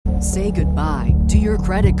Say goodbye to your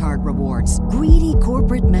credit card rewards. Greedy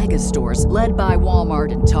corporate mega stores, led by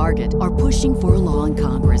Walmart and Target, are pushing for a law in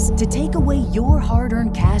Congress to take away your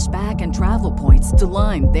hard-earned cash back and travel points to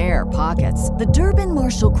line their pockets. The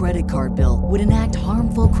Durbin-Marshall credit card bill would enact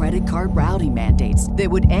harmful credit card routing mandates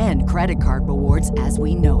that would end credit card rewards as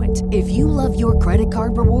we know it. If you love your credit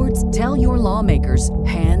card rewards, tell your lawmakers,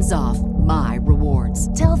 hands off my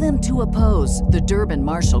rewards. Tell them to oppose the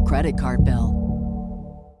Durbin-Marshall credit card bill.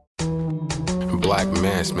 Black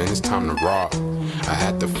mass, man, it's time to rob. I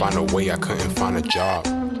had to find a way, I couldn't find a job.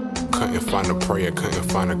 Couldn't find a prayer,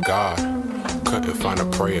 couldn't find a God. Couldn't find a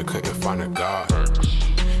prayer, couldn't find a God.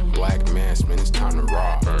 Black mass, man, it's time to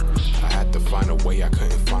rob. I had to find a way, I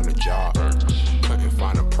couldn't find a job. Couldn't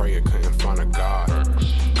find a prayer, couldn't find a God.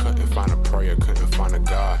 Couldn't find a prayer, couldn't find a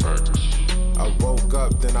God. I woke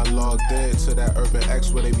up, then I logged in to that Urban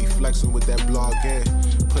X where they be flexing with that blog in.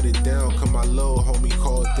 Put it down, cause my little homie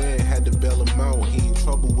called in. Had to bail him out, he in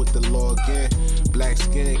trouble with the law again. Black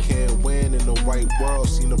skin can't win in the white world.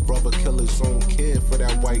 Seen a brother kill his own kid for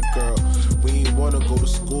that white girl. We ain't wanna go to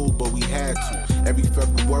school, but we had to. Every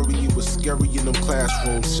February it was scary in them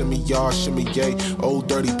classrooms. Shimmy y'all, shimmy yay. Old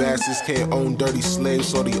dirty bastards can't own dirty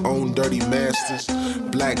slaves, or they own dirty masters.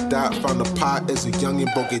 Black Dot found a pot as a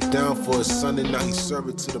youngin', broke it down for his son, and now he serve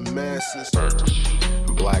it to the masses.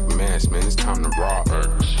 Black mass, man, it's time to rob.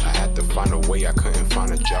 I had to find a way, I couldn't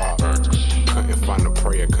find a job. Couldn't find a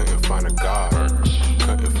prayer, couldn't find a God.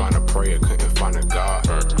 Couldn't find a prayer, couldn't find a God.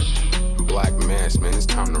 Black mass, man, it's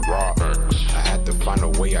time to rob. I had to find a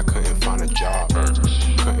way, I couldn't find a job.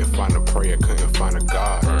 Couldn't find a prayer, couldn't find a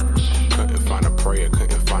God. Couldn't find a prayer,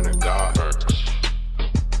 couldn't find a God.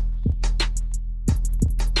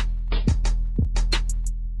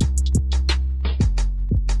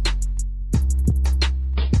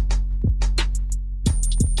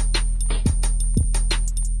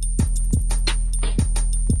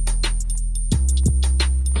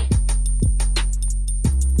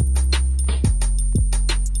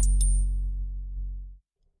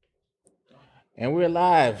 And we're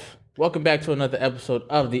live. Welcome back to another episode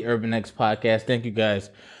of the Urban X Podcast. Thank you guys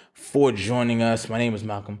for joining us. My name is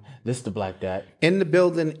Malcolm. This is the Black Dot. In the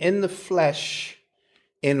building, in the flesh,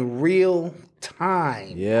 in real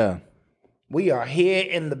time. Yeah. We are here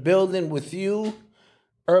in the building with you,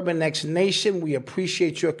 Urban X Nation. We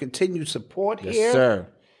appreciate your continued support here. Yes, sir.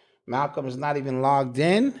 Malcolm is not even logged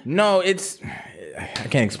in. No, I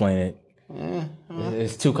can't explain it.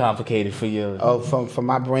 It's too complicated for you. Oh, for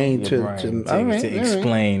my brain to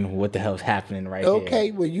explain what the hell's happening right here.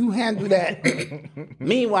 Okay, well, you handle that.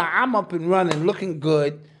 Meanwhile, I'm up and running, looking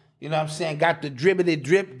good. You know what I'm saying? Got the drippity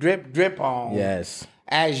drip on. Yes.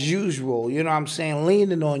 As usual. You know what I'm saying?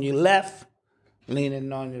 Leaning on your left,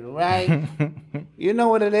 leaning on your right. You know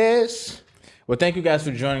what it is? Well, thank you guys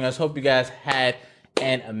for joining us. Hope you guys had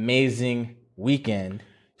an amazing weekend.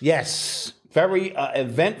 Yes. Very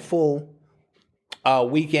eventful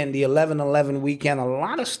weekend, the 11/11 weekend. A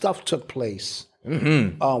lot of stuff took place.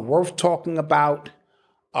 Worth talking about.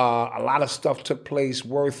 A lot of stuff took place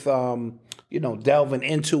worth, delving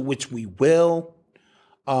into, which we will.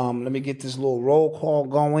 Let me get this little roll call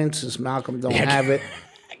going since Malcolm don't have it.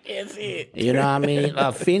 I can't see it. You know what I mean?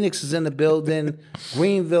 Phoenix is in the building.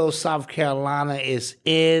 Greenville, South Carolina is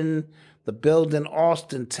in the building.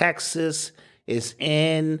 Austin, Texas is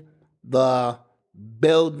in the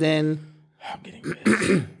building. I'm getting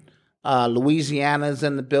pissed. Louisiana's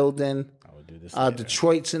in the building. I will do this.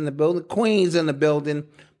 Detroit's in the building. Queens in the building.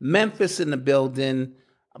 Memphis in the building.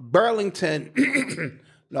 Burlington,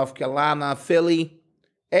 North Carolina, Philly.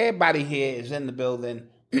 Everybody here is in the building.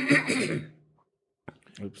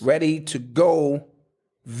 Ready to go.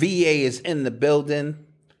 VA is in the building.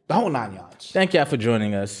 The whole 9 yards. Thank y'all for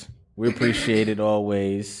joining us. We appreciate it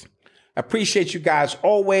always. Appreciate you guys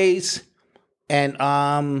always. And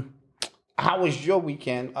how was your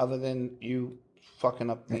weekend other than you fucking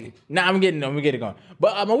up the... Nah, I'm getting it going.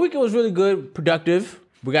 But my weekend was really good, productive.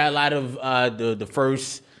 We got a lot of the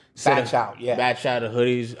first batch out of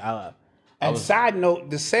hoodies. Side note,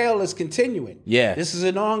 the sale is continuing. Yeah. This is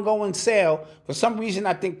an ongoing sale. For some reason,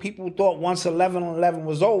 I think people thought once 11/11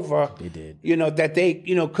 was over, they did. That they,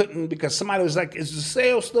 couldn't, because somebody was like, is the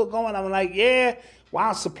sale still going? I'm like, yeah.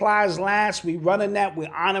 While supplies last, we running that.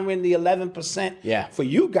 We're honoring the 11%. Yeah. For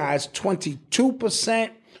you guys,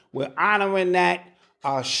 22%. We're honoring that.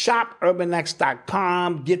 Shop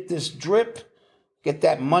urbanx.com. Get this drip. Get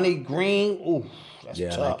that money green. Ooh, that's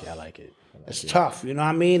tough. I like it. It's tough, you know what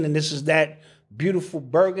I mean? And this is that beautiful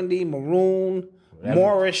burgundy, maroon,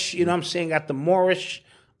 Moorish, you know what I'm saying? Got the Moorish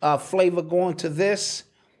flavor going to this.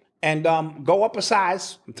 And go up a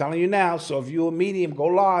size. I'm telling you now. So if you're a medium, go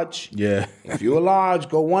large. Yeah. If you're a large,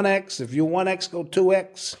 go 1X. If you're 1X, go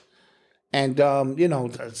 2X. And,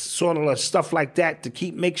 sort of stuff like that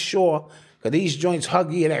to make sure, because these joints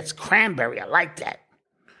huggy, that's cranberry. I like that.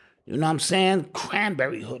 You know what I'm saying?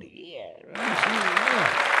 Cranberry hoodie. Yeah.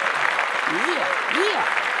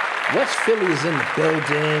 West Philly is in the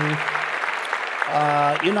building.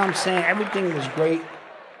 You know what I'm saying? Everything was great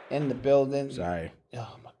in the building. Sorry.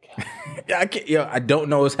 Oh, my God. I can't, I don't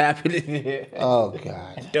know what's happening here. Oh,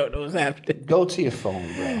 God. I don't know what's happening. Go to your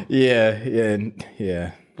phone, bro.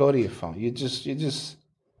 Yeah. Go to your phone. You just.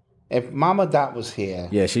 If Mama Dot was here,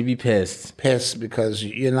 Yeah, she'd be pissed. because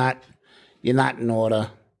you're not in order.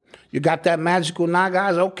 You got that magical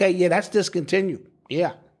guys. Okay, yeah, that's discontinued.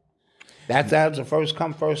 Yeah, that's the first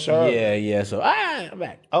come first serve. Yeah. So I'm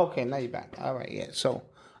back. Okay, now you're back. All right, yeah. So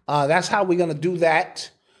that's how we're gonna do that.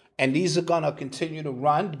 And these are gonna continue to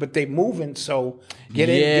run, but they're moving. So get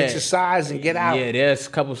in, get your size, and get out. Yeah, there's a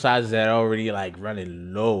couple sizes that are already like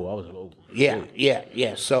running low. I was low.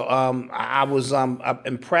 Yeah. So I was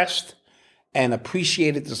impressed and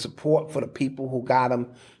appreciated the support for the people who got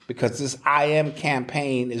them, because this I Am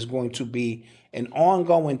campaign is going to be an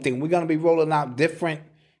ongoing thing. We're going to be rolling out different,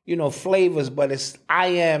 flavors, but it's I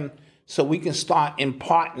Am, so we can start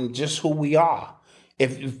imparting just who we are.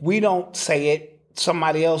 If we don't say it,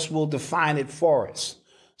 somebody else will define it for us.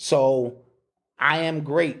 So I am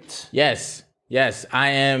great. Yes, I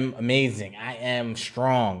am amazing. I am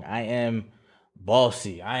strong. I am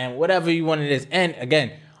bossy. I am whatever you want it is. And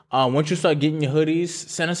again, once you start getting your hoodies,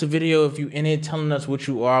 send us a video if you in it, telling us what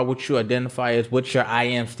you are, what you identify as, what your I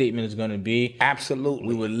am statement is going to be. Absolutely.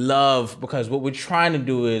 We would love, because what we're trying to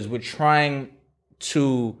do is we're trying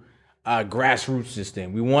to grassroots this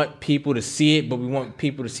thing. We want people to see it, but we want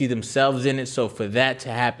people to see themselves in it. So for that to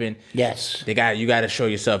happen, yes, you got to show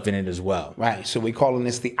yourself in it as well. Right. So we're calling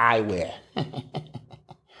this the eyewear. Did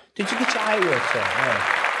you get your eyewear, sir?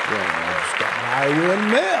 Yeah, I just got my eyewear in the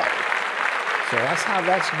mail. So that's how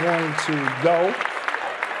that's going to go.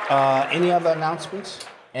 Any other announcements?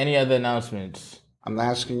 Any other announcements? I'm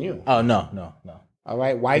asking you. Oh, no. All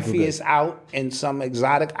right. Wifey is out in some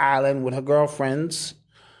exotic island with her girlfriends.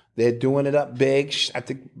 They're doing it up big. I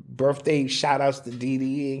think birthday shout outs to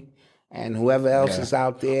DDE and whoever else is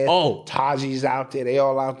out there. Oh. Taji's out there. They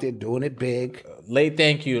all out there doing it big. Late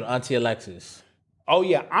thank you to Auntie Alexis. Oh,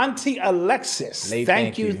 yeah. Auntie Alexis. Late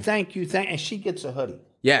Thank you. And she gets a hoodie.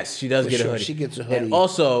 Yes, she does get a hoodie. She gets a hoodie. And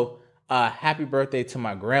also, happy birthday to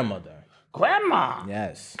my grandmother. Grandma.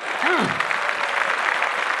 Yes.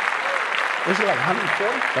 Was it like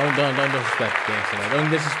 140? Don't disrespect the gangster.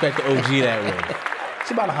 Don't disrespect the OG that way. It's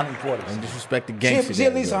about 140. Don't disrespect the gangster. She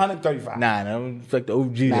at least 135. Nah, don't disrespect the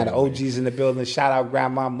OG. Nah, the OG's in the building. Shout out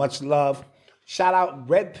Grandma. Much love. Shout out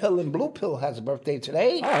Red Pill and Blue Pill has a birthday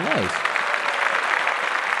today. Oh, nice.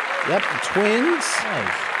 Yep, the twins.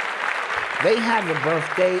 Nice. They have a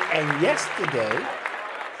birthday, and yesterday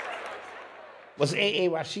was A.A.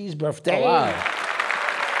 Rashid's birthday. Oh, wow.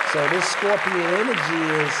 So this Scorpion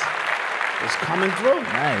energy is coming through.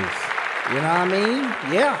 Nice. You know what I mean?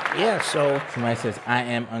 Yeah. So Somebody says, I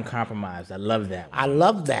am uncompromised. I love that one. I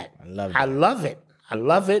love that. I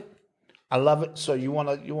love it. So you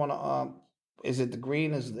wanna is it the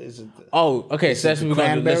green? Is it the, Oh, okay. So that's what we're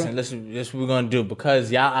gonna do. cranberry? Listen, this is what we're gonna do,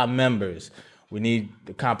 because y'all are members. We need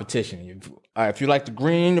the competition. If you like the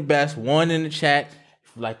green, the best. One in the chat.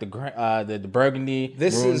 If you like the burgundy,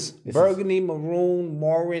 This maroon, is burgundy, maroon,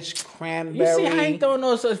 Moorish, cranberry. You see, I ain't throwing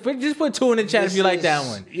no sauce. But just put two in the chat This if you like is, that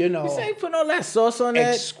one. you know, You say put all that sauce on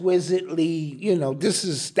that. exquisitely,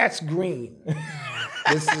 that's green.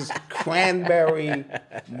 This is cranberry,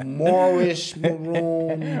 Moorish,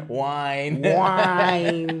 maroon, Wine.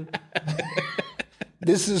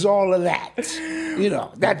 This is all of that.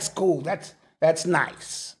 That's cool. That's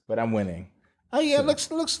nice. But I'm winning. Oh yeah, looks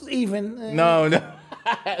even. No.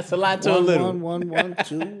 It's a lot to a little. One,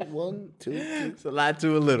 two. It's a lot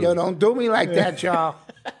to a little. Yo, don't do me like that, y'all.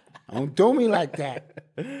 Don't do me like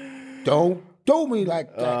that. Don't do me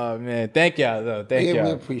like that. Oh man, thank y'all though. Thank We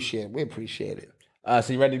y'all. appreciate it.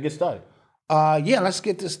 So you ready to get started? Yeah, let's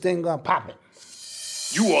get this thing popping.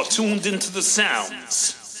 You are tuned into the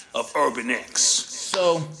sounds of Urban X.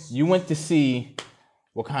 So you went to see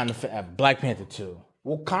Wakanda Forever, Black Panther 2.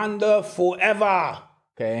 Wakanda forever.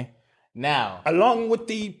 Okay. Now, Along with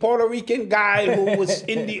the Puerto Rican guy who was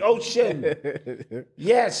in the ocean.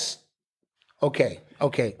 Yes. Okay.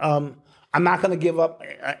 I'm not gonna give up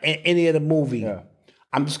any of the movie. Yeah.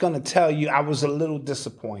 I'm just gonna tell you I was a little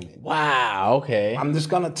disappointed. wow. Okay. I'm just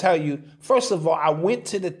gonna tell you. First of all, I went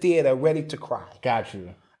to the theater ready to cry. Got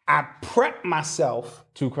you. I prepped myself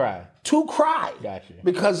To cry. to cry. Gotcha.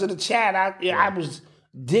 Because of the chat. I was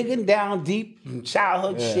digging down deep in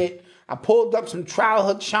childhood shit. I pulled up some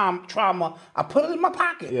childhood trauma. I put it in my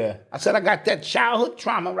pocket. Yeah. I said, I got that childhood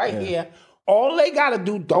trauma right here. All they got to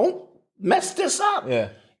do, don't mess this up. Yeah.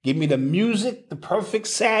 Give me the music, the perfect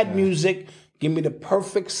sad music. Give me the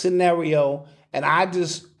perfect scenario. And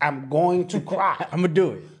I'm going to cry. I'm gonna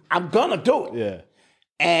do it. I'm going to do it. Yeah.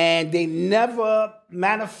 And they never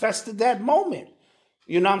manifested that moment.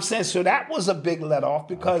 You know what I'm saying? So that was a big let off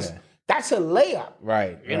because that's a layup.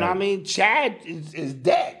 Right. You know what I mean? Chad is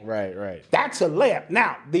dead. Right. That's a layup.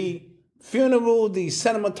 Now, the funeral, the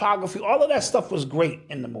cinematography, all of that stuff was great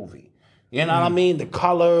in the movie. You know what I mean? The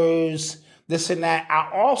colors, this and that.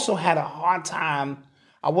 I also had a hard time.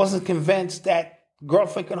 I wasn't convinced that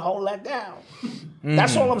girlfriend can hold that down.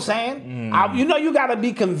 That's all I'm saying. You got to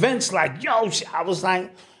be convinced. Like, yo, I was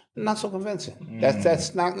like, not so convincing.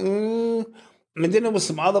 That's not. I mean, then there was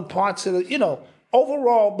some other parts of it.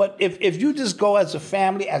 Overall. But if you just go as a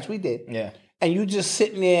family, as we did, and you just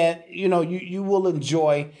sitting there, you will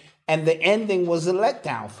enjoy. And the ending was a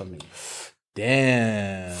letdown for me.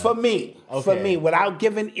 Damn. For me, without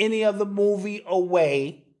giving any of the movie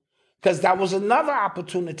away, because that was another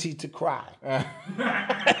opportunity to cry.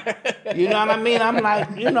 You know what I mean? I'm like,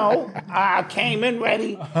 I came in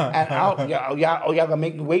ready, and y'all gonna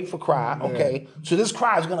make me wait for cry. Okay, so this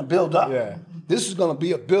cry is gonna build up. Yeah. This is gonna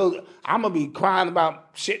be a build. I'm gonna be crying about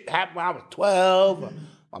shit happened when I was 12.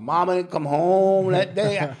 My mama didn't come home that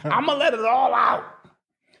day. I'm gonna let it all out,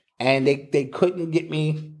 and they couldn't get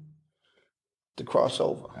me to cross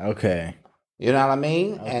over. Okay. You know what I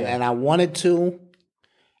mean? Okay. And I wanted to.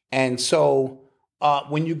 And so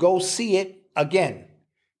when you go see it, again,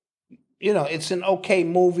 it's an okay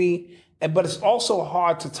movie, but it's also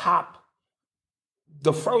hard to top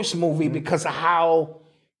the first movie because of how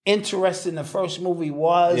interesting the first movie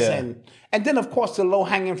was. Yeah. And then, of course, the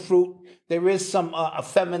low-hanging fruit, there is some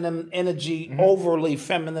feminine energy, overly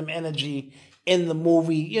feminine energy in the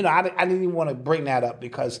movie. I didn't even want to bring that up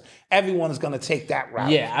because everyone is going to take that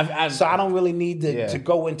route. Yeah. So I don't really need to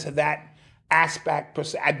go into that aspect per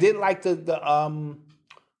se. I did like the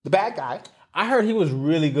bad guy. I heard he was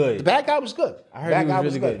really good. The bad guy was good. I heard he was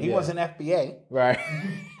really good. He wasn't FBA. Right.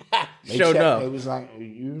 They Showed checked. up. It was like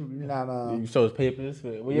you're not. You saw his papers.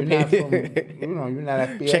 Where You're not from. You're not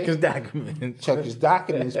FBA. Check his documents. Check his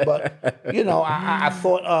documents. But I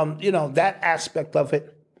thought that aspect of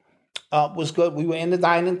it was good. We were in the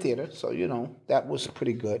dining theater, so that was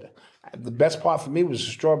pretty good. The best part for me was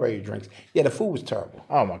the strawberry drinks. Yeah, the food was terrible.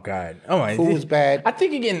 Oh my God. Oh my. Food was bad. I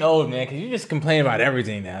think you're getting old, man, because you just complain about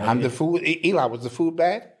everything now. The food. Eli, was the food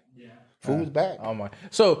bad? Yeah. Food was bad. Oh my.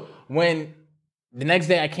 So when the next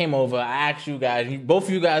day I came over, I asked you guys, both of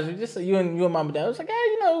you guys, just you and mom and dad. I was like,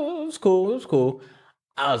 it was cool. It was cool.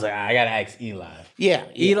 I was like, I gotta ask Eli. Yeah.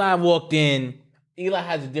 Eli walked in. Eli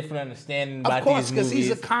has a different understanding about of course, these movies. because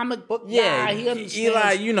he's a comic book guy. Yeah, He understands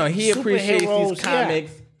Eli, he appreciates superheroes, these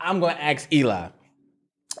comics. I'm going to ask Eli.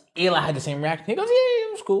 Eli had the same reaction. He goes, yeah,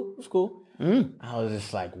 it was cool. It was cool. I was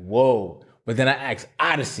just like, whoa. But then I asked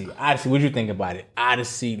Odyssey. Odyssey, what'd you think about it?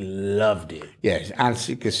 Odyssey loved it. Yeah,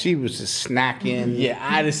 honestly, because she was just snacking. Yeah,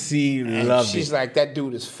 Odyssey loved it. She's like, that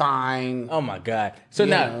dude is fine. Oh, my God. So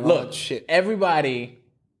Yeah, now, all look, that shit. everybody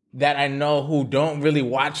that I know who don't really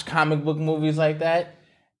watch comic book movies like that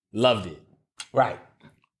loved it. Right.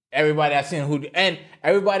 Everybody I've seen and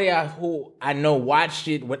everybody who I know watched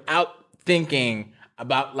it without thinking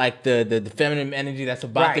about like the feminine energy that's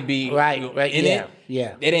about to be in it.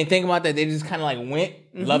 Yeah. They didn't think about that. They just kind of like went,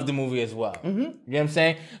 loved the movie as well. You know what I'm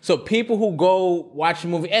saying? So people who go watch the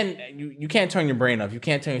movie, and you can't turn your brain off. You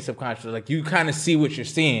can't turn your subconscious. Like you kind of see what you're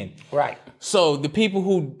seeing. Right. So the people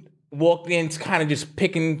who walked in kind of just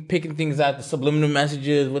picking things out, the subliminal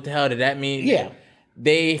messages, what the hell did that mean? Yeah.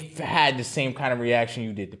 They had the same kind of reaction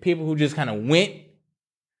you did. The people who just kind of went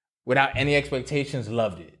without any expectations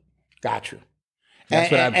loved it. Got you. That's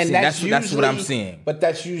what I'm seeing. That's what I'm seeing. But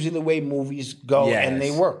that's usually the way movies go and they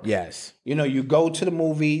work. Yes. You go to the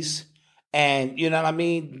movies and, you know what I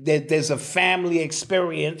mean? There's a family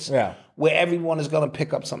experience where everyone is going to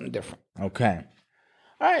pick up something different. Okay.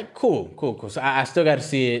 All right, cool. So I still got to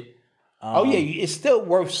see it. It's still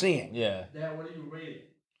worth seeing. Yeah. Dad, what do you rate it?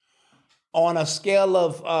 On a scale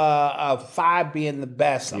of 5 being the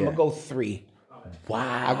best, I'm going to go 3.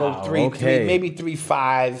 Wow. I go 3, okay. 3, maybe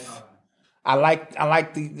 3.5. I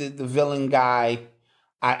like the villain guy.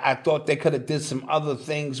 I thought they could have did some other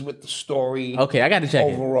things with the story. Okay, I got to check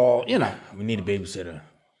overall, We need a babysitter.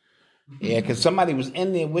 Yeah, because somebody was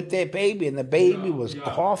in there with their baby, and the baby was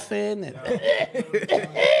coughing. And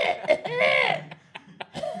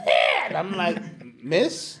that? I'm like,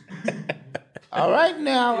 miss? All right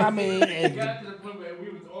now, I mean... and- Got to the point where we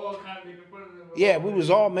was all kind of making fun of them. yeah, we was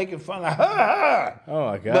all making fun of her. Oh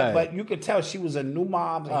my God. But you could tell she was a new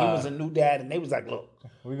mom and he was a new dad, and they was like, look,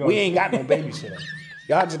 gonna- we ain't got no babysitter.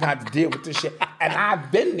 Y'all just got to deal with this shit. And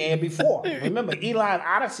I've been there before. Remember, Eli and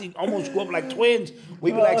Odyssey almost grew up like twins.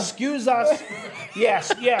 We be like, excuse us.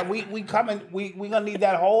 Yes, yeah, we coming. We gonna need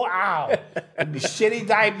that whole aisle. And the shitty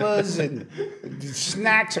diapers and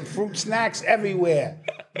snacks and fruit snacks everywhere.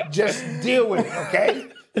 Just deal with it, okay?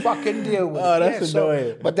 Fucking deal with it. Oh, that's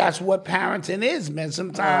annoying. But that's what parenting is, man.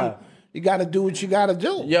 Sometimes you got to do what you got to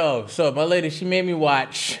do. Yo, so my lady, she made me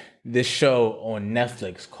watch this show on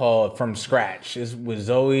Netflix called From Scratch. It's with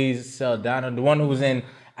Zoe Saldana, the one who was in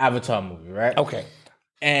Avatar movie, right? Okay.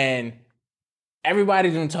 And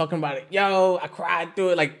everybody's been talking about it. Yo, I cried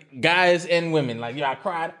through it. Like guys and women, like yo, I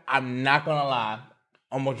cried. I'm not gonna lie,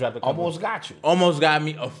 almost dropped a couple. Almost got you. Almost got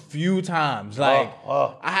me a few times. Like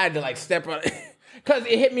I had to like step out because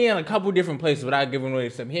it hit me in a couple different places without giving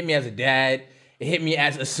away something. It hit me as a dad. It hit me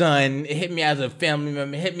as a son. It hit me as a family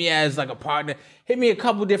member. It hit me as like a partner. Hit me a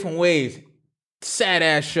couple different ways. Sad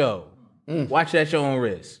ass show. Watch that show on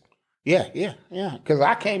Riz. Yeah. Because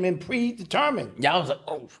I came in predetermined. Yeah, I was like,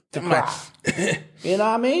 oh, too Cry. much. You know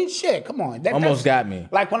what I mean? Shit, come on. Almost got me.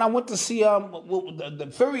 Like when I went to see the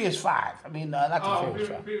Furious 5. I mean, not the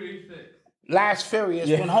Furious 5. Last Furious,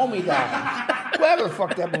 when Homie died. Whatever the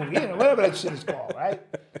fuck that movie is, whatever that shit is called, right?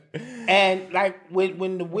 And like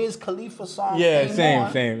when the Wiz Khalifa song came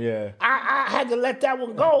on, same, yeah. I had to let that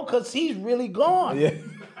one go because he's really gone. Yeah.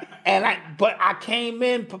 But I came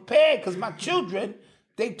in prepared because my children,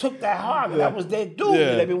 they took that hard. That was their dude.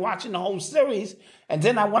 Yeah. They've been watching the whole series. And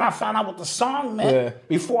then when I found out what the song meant,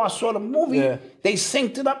 before I saw the movie, they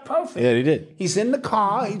synced it up perfect. Yeah, they did. He's in the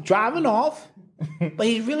car, he's driving off, but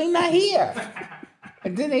he's really not here.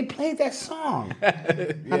 And then they played that song.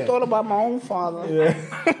 I thought about my own father.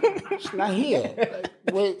 He's not here.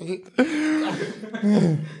 You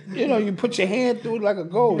know, you put your hand through it like a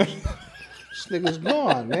ghost. This nigga's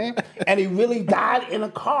gone, man. And he really died in a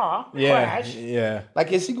car crash. Yeah.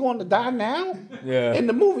 Like, is he going to die now? Yeah. In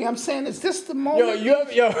the movie, I'm saying, is this the moment? I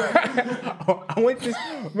went to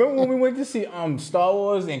remember when we went to see Star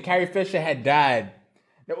Wars and Carrie Fisher had died.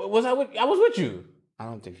 I was with you. I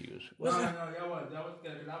don't think he was. No, that was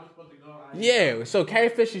good. I was supposed to go. Yeah, so Carrie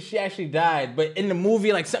Fisher, she actually died, but in the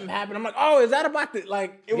movie, like something happened. I'm like, oh, is that about the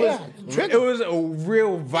like? It was a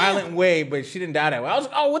real violent way, but she didn't die that way. I was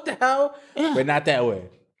like, oh, what the hell? Yeah. But not that way.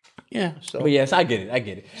 Yeah. So, But yes, I get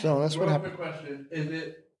it. so that's what Real happened. quick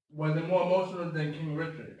question: was it more emotional than King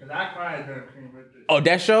Richard? Because I cried during King Richard. Oh,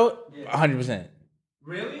 that show, 100%,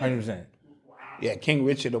 Really? 100%. Yeah, King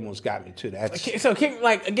Richard almost got me too. That's So King,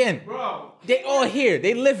 like again, Bro. they all here,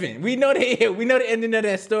 they living. We know they here. We know the ending of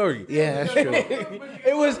that story. yeah, that's true.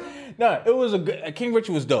 It was a good. King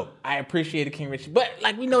Richard was dope. I appreciated King Richard, but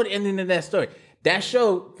like we know the ending of that story. That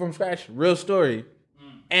show From Scratch, real story,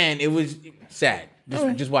 and it was sad.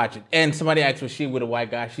 Just watch it. And somebody asked was she with a white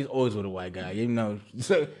guy? She's always with a white guy. You know.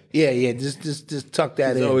 So Yeah. Just tuck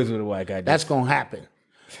that she's in. always with a white guy. That's gonna happen.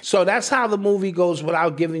 So that's how the movie goes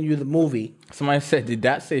without giving you the movie. Somebody said, did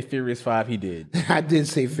that say Furious 5? He did. I did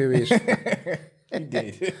say Furious. He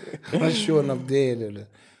did. I sure enough did.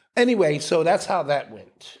 Anyway, so that's how that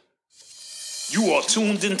went. You are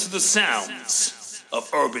tuned into the sounds of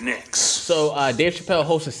Urban X. So Dave Chappelle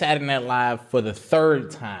hosted Saturday Night Live for the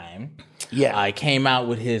third time. Yeah. He came out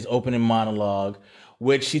with his opening monologue,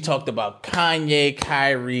 which he talked about Kanye,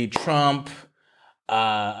 Kyrie, Trump,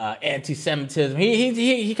 anti-Semitism.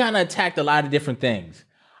 He kind of attacked a lot of different things.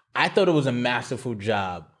 I thought it was a masterful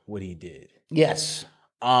job what he did. Yes.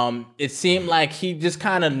 It seemed like he just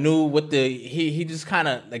kind of knew what he just kind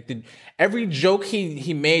of like every joke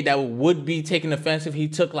he made that would be taken offensive, he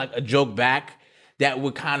took like a joke back that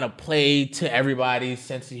would kind of play to everybody's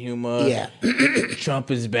sense of humor. Yeah.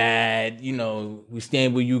 Trump is bad, you know, we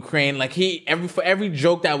stand with Ukraine. Like for every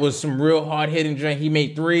joke that was some real hard-hitting drink, he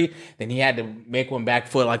made 3, then he had to make one back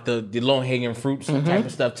for like the low-hanging fruit, some type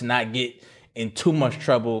of stuff to not get in too much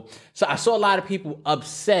trouble. So I saw a lot of people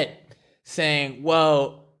upset saying,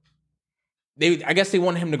 well, I guess they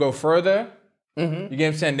wanted him to go further. You get what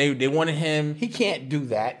I'm saying? They wanted him. He can't do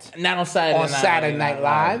that. Not on Saturday Night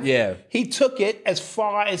Live. Yeah. He took it as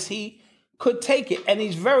far as he could take it. And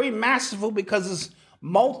he's very masterful because it's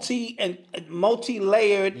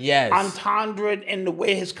multi-layered, Yes. entendre in the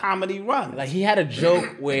way his comedy runs. Like he had a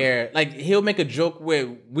joke where, like he'll make a joke where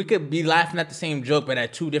we could be laughing at the same joke, but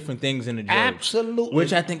at 2 different things in the joke. Absolutely.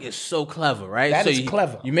 Which I think is so clever, right? That so is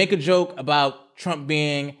clever. You make a joke about Trump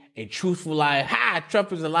being a truthful liar. Ha!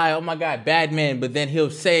 Trump is a liar. Oh my God, bad man. But then he'll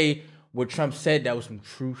say what Trump said, that was some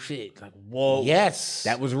true shit. Like, whoa. Yes.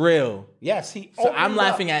 That was real. Yes. So I'm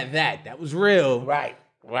laughing at that. That was real. Right.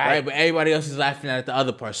 Right. But everybody else is laughing at the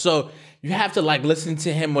other part. So you have to like listen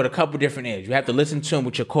to him with a couple different ears. You have to listen to him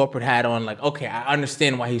with your corporate hat on. Like, okay, I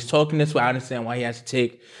understand why he's talking this way. I understand why he has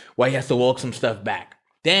to walk some stuff back.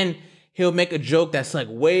 Then he'll make a joke that's like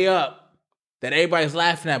way up that everybody's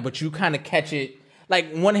laughing at, but you kind of catch it.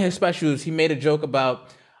 Like one of his specials, he made a joke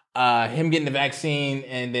about him getting the vaccine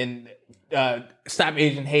and then stop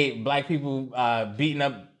Asian hate, black people beating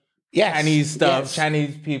up Chinese stuff,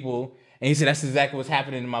 Chinese people. And he said, that's exactly what's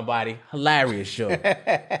happening in my body. Hilarious joke.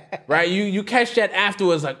 Right? You catch that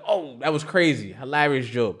afterwards like, oh, that was crazy. Hilarious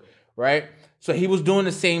joke. Right? So he was doing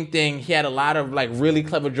the same thing. He had a lot of like really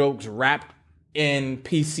clever jokes wrapped in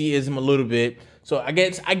PCism a little bit. So I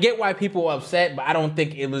get why people were upset, but I don't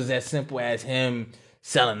think it was as simple as him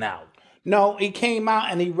selling out. No, he came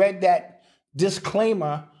out and he read that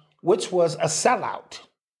disclaimer, which was a sellout.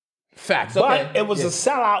 Facts. But okay. it was a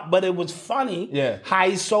sellout, but it was funny how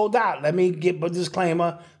he sold out. Let me give a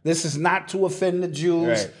disclaimer. This is not to offend the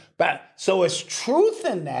Jews. Right. But so it's truth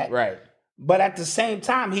in that. Right. But at the same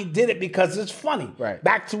time, he did it because it's funny. Right.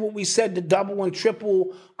 Back to what we said, the double and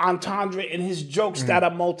triple entendre in his jokes that are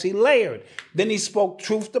multi-layered. Then he spoke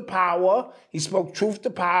truth to power. He told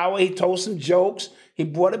some jokes. He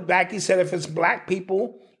brought it back. He said, if it's black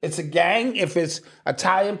people, it's a gang. If it's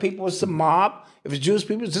Italian people, it's a mob. If it's Jewish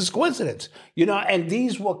people, it's just coincidence. And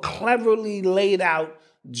these were cleverly laid out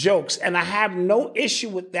jokes. And I have no issue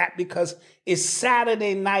with that because it's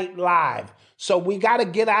Saturday Night Live. So we got to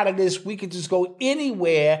get out of this. We can just go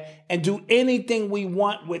anywhere and do anything we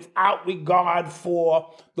want without regard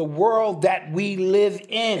for the world that we live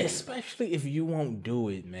in. Especially if you won't do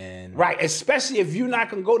it, man. Right. Especially if you're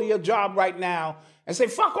not going to go to your job right now and say,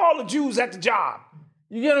 fuck all the Jews at the job.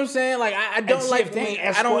 You get what I'm saying? Like I don't like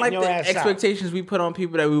the expectations we put on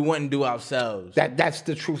people that we wouldn't do ourselves. That's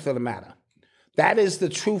the truth of the matter. That is the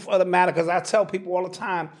truth of the matter. Because I tell people all the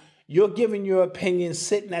time, you're giving your opinion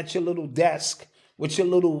sitting at your little desk with your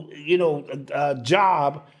little,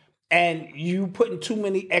 job, and you putting too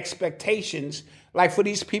many expectations. Like for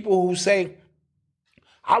these people who say,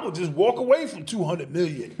 I would just walk away from 200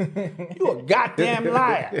 million. You're a goddamn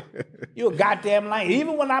liar. You're a goddamn liar.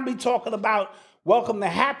 Even when I be talking about welcome to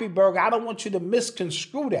Happy Burger, I don't want you to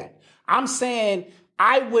misconstrue that. I'm saying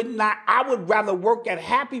I would rather work at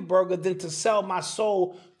Happy Burger than to sell my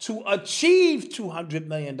soul to achieve $200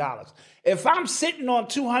 million. If I'm sitting on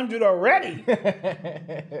 200 already,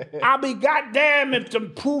 I'll be goddamn if to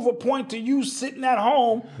prove a point to you sitting at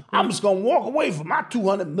home, I'm just going to walk away from my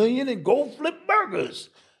 200 million and go flip burgers.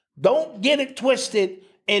 Don't get it twisted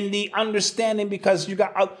in the understanding because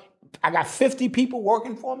I got 50 people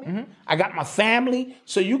working for me. Mm-hmm. I got my family.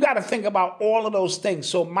 So you got to think about all of those things.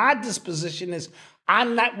 So my disposition is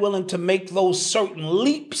I'm not willing to make those certain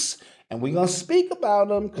leaps. And we're going to speak about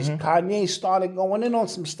them because Kanye started going in on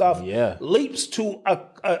some stuff. Yeah. Leaps to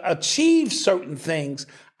achieve certain things.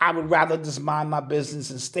 I would rather just mind my business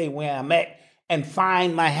and stay where I'm at and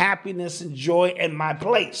find my happiness and joy in my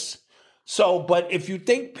place. So, but if you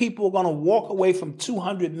think people are going to walk away from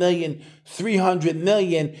 200 million, 300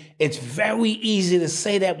 million, it's very easy to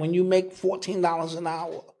say that when you make $14 an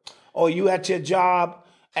hour or you at your job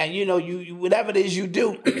and you whatever it is you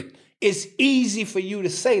do, it's easy for you to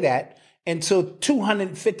say that until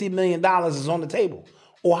 $250 million is on the table.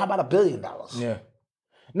 Or how about $1 billion? Yeah.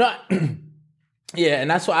 No, yeah, and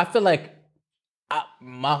that's why I feel like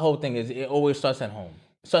my whole thing is it always starts at home.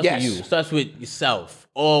 It starts with you. It starts with yourself.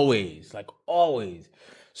 Always. Like, always.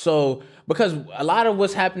 So, because a lot of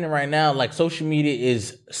what's happening right now, like, social media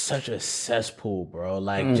is such a cesspool, bro.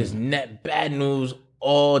 Like, just bad news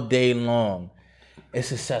all day long.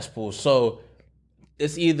 It's a cesspool. So,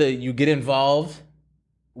 it's either you get involved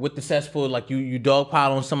with the cesspool, like you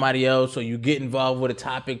dogpile on somebody else, or you get involved with a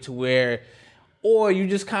topic to where, or you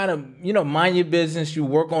just kind of, mind your business. You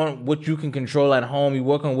work on what you can control at home. You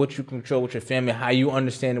work on what you control with your family, how you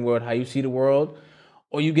understand the world, how you see the world,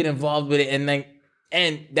 or you get involved with it.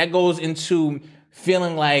 And that goes into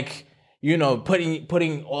feeling like,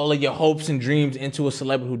 putting all of your hopes and dreams into a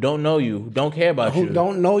celebrity who don't know you, who don't care about you. Who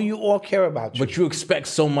don't know you or care about you. But you expect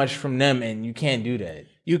so much from them, and you can't do that.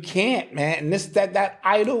 You can't, man. And that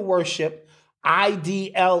idol worship,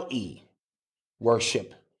 IDLE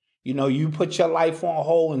worship. You put your life on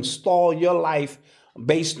hold, install your life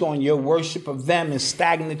based on your worship of them and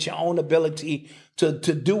stagnate your own ability to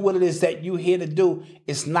do what it is that you're here to do.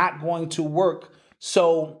 It's not going to work.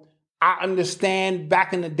 So I understand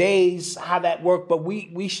back in the days how that worked, but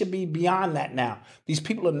we should be beyond that now. These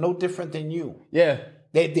people are no different than you. Yeah.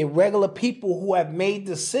 They're regular people who have made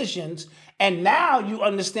decisions. And now you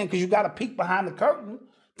understand because you got a peek behind the curtain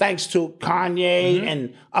thanks to Kanye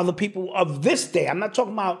and other people of this day. I'm not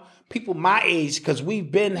talking about people my age because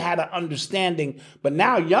we've had an understanding. But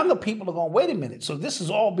now younger people are going, wait a minute. So this is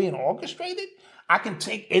all being orchestrated? I can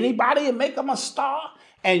take anybody and make them a star?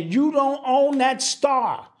 And you don't own that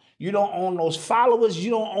star. You don't own those followers.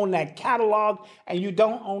 You don't own that catalog. And you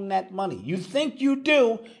don't own that money. You think you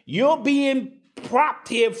do. You're being propped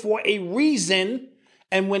here for a reason.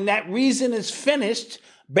 And when that reason is finished,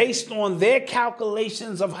 based on their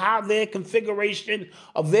calculations of how their configuration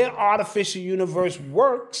of their artificial universe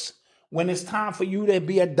works, when it's time for you to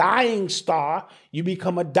be a dying star, you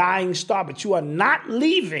become a dying star. But you are not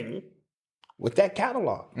leaving with that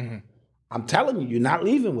catalog. I'm telling you, you're not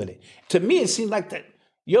leaving with it. To me, it seems like that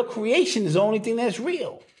your creation is the only thing that's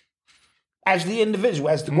real. As the individual,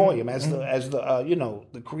 as the Goyim, as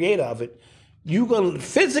the creator of it, you're gonna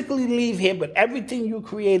physically leave here, but everything you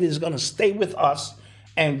created is gonna stay with us,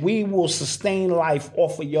 and we will sustain life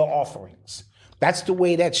off of your offerings. That's the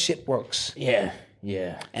way that shit works. Yeah.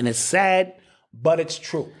 And it's sad, but it's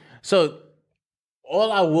true. So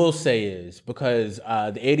all I will say is because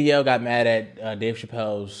the ADL got mad at Dave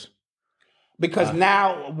Chappelle's. Because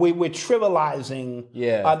now we're trivializing.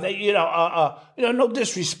 No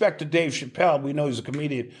disrespect to Dave Chappelle. We know he's a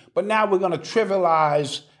comedian, but now we're going to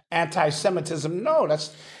trivialize anti-Semitism. No,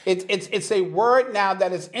 it's a word now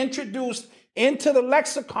that is introduced into the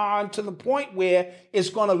lexicon to the point where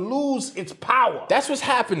it's going to lose its power. That's what's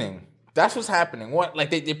happening. What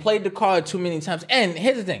they played the card too many times. And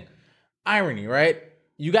here's the thing, irony, right?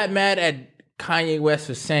 You got mad at Kanye West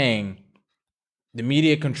for saying the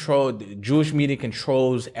Jewish media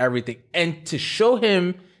controls everything, and to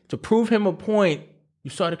prove him a point, you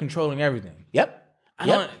started controlling everything. Yep.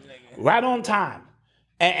 Right on time.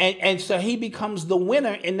 And so he becomes the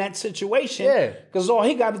winner in that situation. Yeah. Because all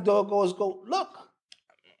he got to do is go, look.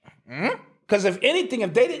 Because if anything,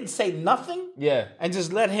 if they didn't say nothing and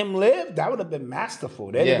just let him live, that would have been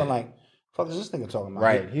masterful. They'd have been like, fuck is this nigga talking about?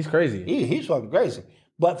 Right. He's crazy. He's fucking crazy.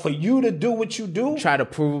 But for you to do what you do, try to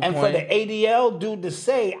prove a and point. For the ADL dude to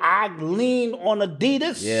say, I lean on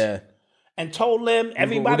Adidas. Yeah. And told them,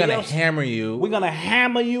 everybody else, hammer you. We're going to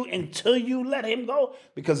hammer you until you let him go.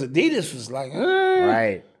 Because Adidas was like,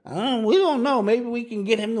 right. We don't know. Maybe we can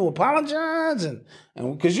get him to apologize. And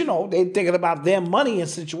because, they're thinking about their money and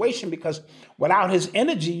situation, because without his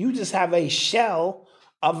energy, you just have a shell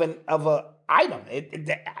of an item.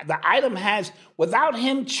 The item has, without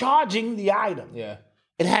him charging the item,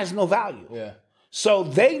 it has no value. Yeah. So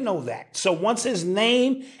they know that. So once his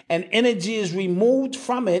name and energy is removed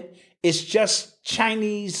from it, it's just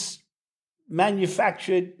Chinese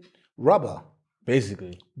manufactured rubber.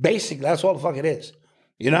 Basically, that's all the fuck it is.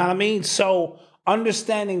 You know what I mean? So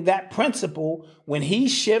understanding that principle, when he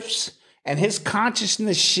shifts and his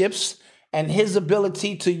consciousness shifts and his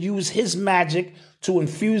ability to use his magic to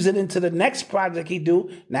infuse it into the next project he do,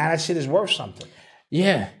 now that shit is worth something.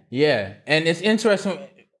 Yeah. And it's interesting.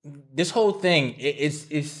 This whole thing,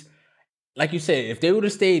 it's like you said, if they would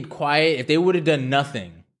have stayed quiet, if they would have done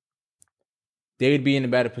nothing, they would be in a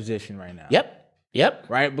better position right now. Yep.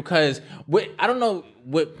 Right? Because I don't know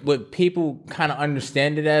what people kind of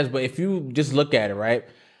understand it as, but if you just look at it, right?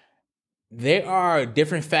 There are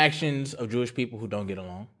different factions of Jewish people who don't get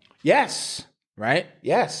along. Yes. Right?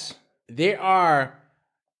 Yes. There are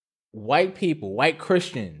white people, white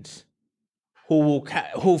Christians, who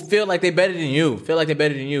feel like they're better than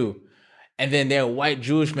you, and then there are white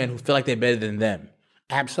Jewish men who feel like they're better than them.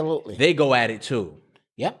 Absolutely. They go at it too.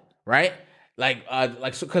 Yep. Right?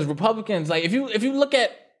 Because Republicans, if you look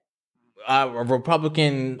at a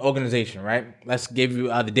Republican organization, right? Let's give you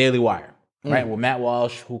the Daily Wire, right? With Matt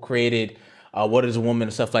Walsh, who created What Is a Woman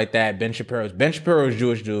and stuff like that. Ben Shapiro is a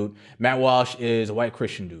Jewish dude. Matt Walsh is a white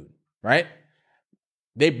Christian dude, right?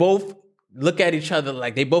 They both look at each other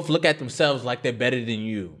they both look at themselves like they're better than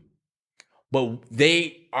you. But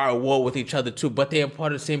they are at war with each other too. But they are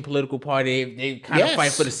part of the same political party. They kind of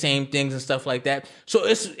fight for the same things and stuff like that. So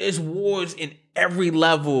it's wars in every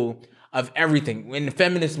level of everything. In the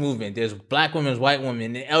feminist movement, there's black women, white women.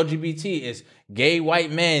 In the LGBT, it's gay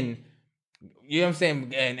white men. You know what I'm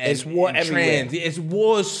saying? And it's war and everywhere. Trans.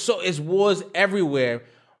 It's wars everywhere.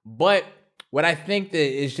 But what I think that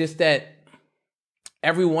is just that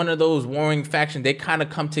every one of those warring factions, they kind of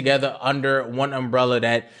come together under one umbrella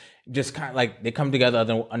that just kind of they come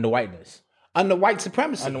together under whiteness. under white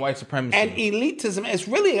supremacy. Under white supremacy. And elitism is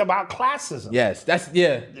really about classism. Yes,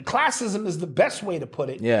 Classism is the best way to put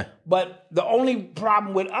it. Yeah. But the only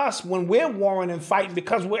problem with us when we're warring and fighting,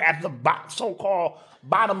 because we're at the so-called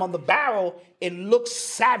bottom of the barrel, it looks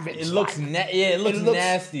savage. It looks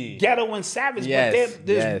nasty. Ghetto and savage. Yes,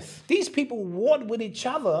 But these people warred with each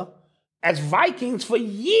other as Vikings for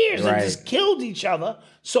years and just killed each other.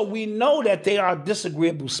 So we know that they are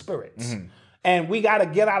disagreeable spirits. Mm-hmm. And we got to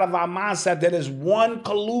get out of our mindset that there's one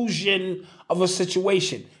collusion of a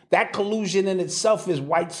situation. That collusion in itself is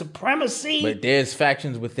white supremacy. But there's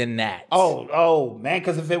factions within that. Oh, man,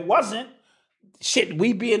 because if it wasn't, shit,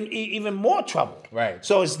 we'd be in even more trouble. Right.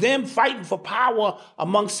 So it's them fighting for power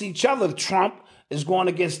amongst each other. Trump is going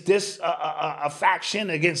against this a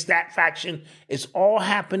faction, against that faction. It's all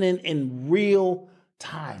happening in real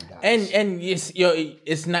time, guys. And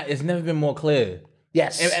it's never been more clear.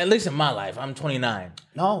 Yes. At least in my life. I'm 29.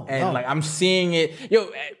 No. Like I'm seeing it. Yo,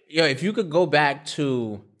 if you could go back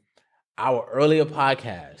to our earlier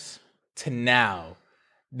podcasts to now,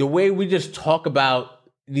 the way we just talk about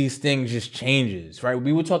these things just changes, right?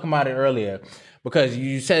 We were talking about it earlier because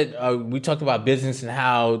you said we talked about business and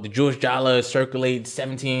how the Jewish dollar circulates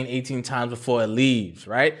 17, 18 times before it leaves,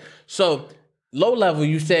 right? So low level,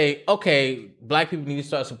 you say, okay, black people need to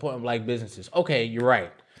start supporting black businesses. Okay, you're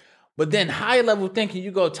right. But then high level thinking,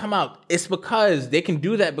 you go, time out. It's because they can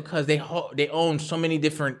do that because they own so many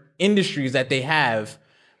different industries that they have.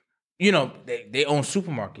 You know, they own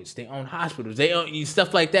supermarkets, they own hospitals, they own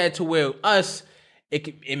stuff like that. To where us,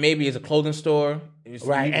 it maybe is a clothing store,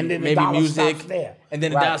 right? And then maybe the dollar music, stops there. And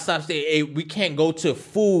then the dollar stops there. Hey, we can't go to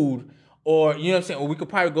food, or you know what I'm saying, or we could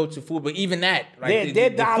probably go to food, but even that, right? Their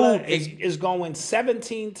dollar is going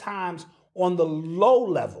 17 times on the low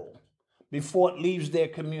level before it leaves their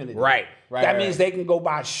community. Right. That means they can go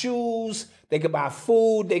buy shoes, they can buy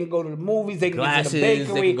food, they can go to the movies, they can go to the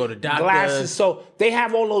bakery, they can go to doctors. Glasses. So they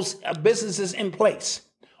have all those businesses in place.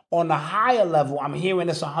 On the higher level, I'm hearing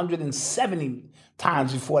it's 170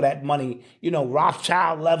 times before that money,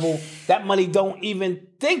 Rothschild level, that money don't even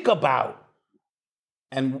think about.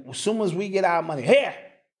 And as soon as we get our money, here,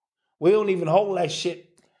 we don't even hold that shit.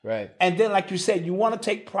 Right. And then, like you said, you want to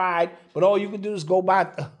take pride, but all you can do is go buy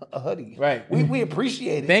a hoodie. Right. We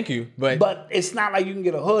appreciate it. Thank you. But it's not like you can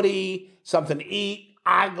get a hoodie, something to eat,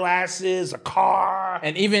 eyeglasses, a car,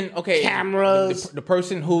 and even cameras. The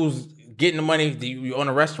person who's getting the money, you own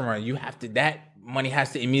a restaurant, that money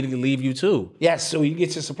has to immediately leave you too. Yes, so you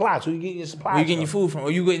get your supplies. Who you get your supplies? Who you getting your food from? Or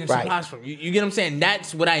you getting your supplies from? You get what I'm saying?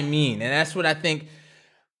 That's what I mean, and that's what I think.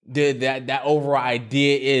 That overall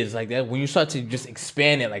idea is like that when you start to just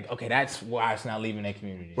expand it, like, okay, that's why it's not leaving that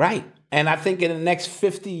community. Right. And I think in the next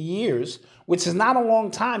 50 years, which is not a long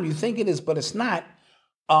time, you think it is, but it's not,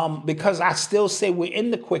 because I still say we're in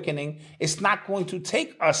the quickening. It's not going to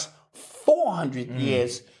take us 400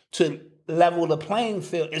 years to level the playing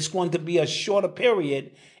field. It's going to be a shorter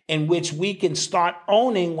period in which we can start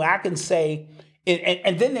owning, where I can say,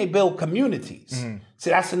 and then they build communities. See,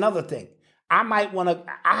 that's another thing. I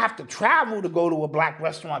have to travel to go to a black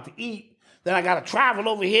restaurant to eat. Then I got to travel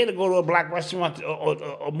over here to go to a black restaurant or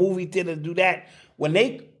a movie theater to do that. When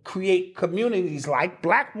they create communities like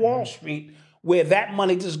Black Wall Street, where that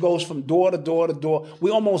money just goes from door to door to door,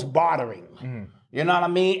 we're almost bartering. You know what I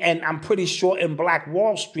mean? And I'm pretty sure in Black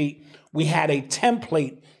Wall Street, we had a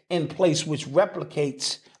template in place which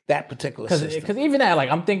replicates that particular system. Because even that, like,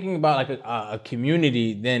 I'm thinking about like a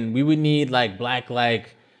community, then we would need like black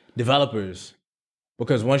developers,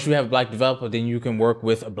 because once you have a black developer, then you can work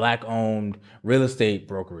with a black-owned real estate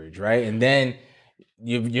brokerage, right? And then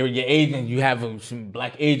your agent, you have some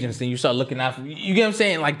black agents, then you start looking out for, you get what I'm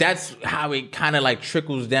saying? Like, that's how it kind of like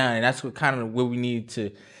trickles down, and that's what kind of where we need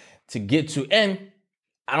to get to. And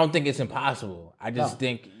I don't think it's impossible. I just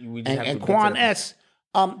think we just have to. And Quan S,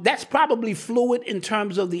 that's probably fluid in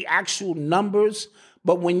terms of the actual numbers,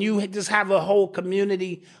 but when you just have a whole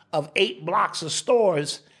community of 8 blocks of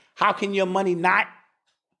stores, how can your money not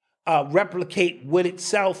replicate with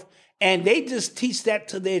itself? And they just teach that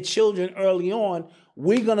to their children early on.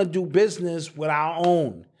 We're going to do business with our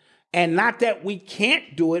own. And not that we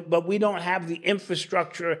can't do it, but we don't have the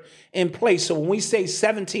infrastructure in place. So when we say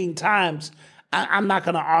 17 times, I'm not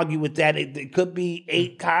going to argue with that. It could be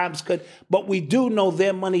 8 times, but we do know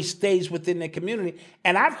their money stays within their community.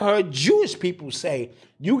 And I've heard Jewish people say,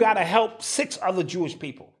 you got to help 6 other Jewish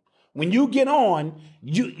people. When you get on,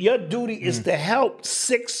 your duty is to help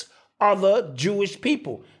 6 other Jewish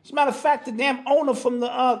people. As a matter of fact, the damn owner from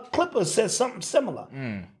the Clippers said something similar.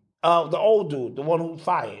 The old dude, the one who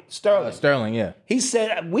fired, Sterling. Sterling, yeah. He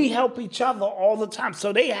said, we help each other all the time.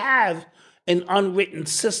 So they have an unwritten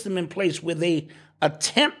system in place where they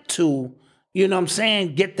attempt to, you know what I'm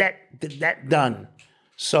saying, get that done.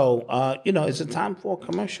 So, is it time for a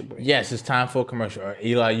commercial break? Yes, it's time for a commercial.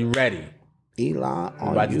 Eli, you ready? Eli,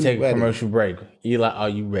 We're about to take a commercial break. Eli, are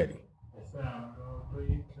you ready? Yes,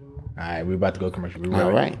 3, 2. All right, we're about to go commercial. We're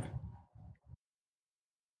All ready. right.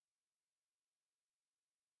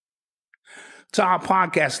 To our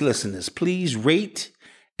podcast listeners, please rate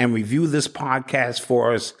and review this podcast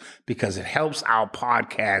for us because it helps our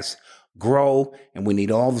podcast grow and we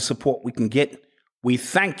need all the support we can get. We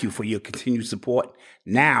thank you for your continued support.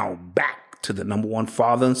 Now back to the #1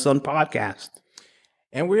 father and son podcast.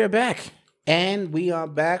 And we are back. And we are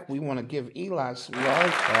back. We want to give Eli some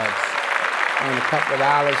love. On a couple of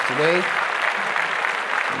dollars today.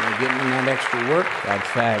 We're getting that extra work. That's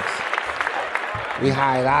facts. We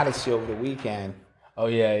hired Odyssey over the weekend. Oh,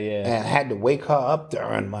 yeah. And had to wake her up to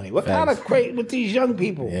earn money. What kind of crazy with these young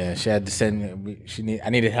people? Yeah, she had to send. I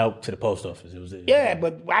needed help to the post office. Yeah,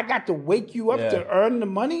 but I got to wake you up to earn the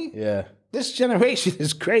money. Yeah. This generation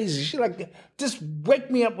is crazy. She like, just wake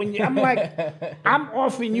me up when you. I'm like, I'm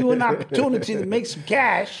offering you an opportunity to make some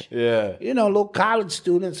cash. Yeah. Little college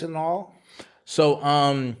students and all. So,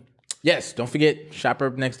 yes, don't forget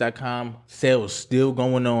shopurbanx.com. Sales still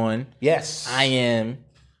going on. Yes, I am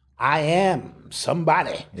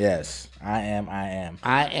somebody. Yes, I am.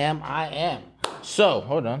 So,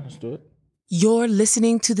 hold on, let's do it. You're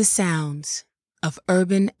listening to the sounds of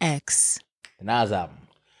Urban X. The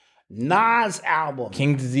Nas album.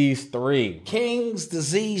 King's Disease 3. King's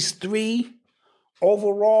Disease 3.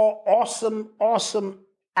 Overall, awesome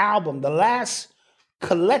album. The last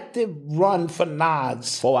collective run for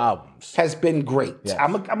Nas 4 albums has been great. Yes.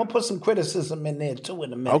 I'm gonna put some criticism in there too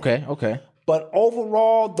in a minute. Okay. But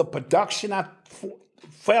overall, the production I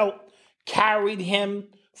felt carried him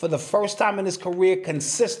for the first time in his career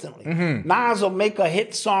consistently. Nas will make a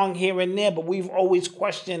hit song here and there, but we've always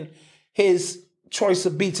questioned his choice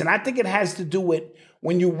of beats. And I think it has to do with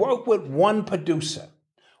when you work with one producer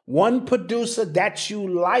that you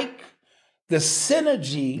like, the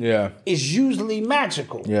synergy is usually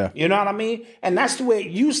magical. Yeah. You know what I mean? And that's the way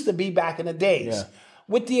it used to be back in the days. Yeah.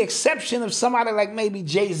 With the exception of somebody like maybe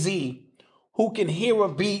Jay-Z, who can hear a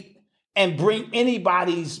beat and bring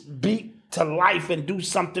anybody's beat to life and do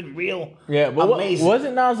something real amazing.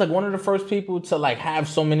 Wasn't Nas like one of the first people to like have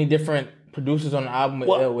so many different producers on the album with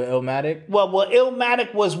Illmatic? Well,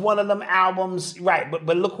 Illmatic was one of them albums, right?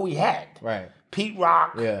 But look who he had. Right. Pete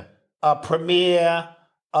Rock. Yeah. Premier,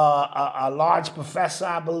 a Large Professor,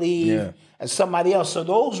 I believe, and somebody else. So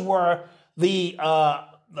those were the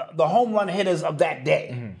home run hitters of that day.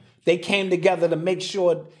 Mm-hmm. They came together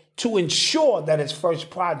to ensure that his first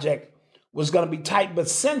project was going to be tight. But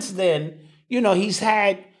since then, he's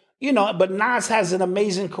had, but Nas has an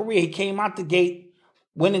amazing career. He came out the gate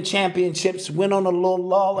winning championships, went on a little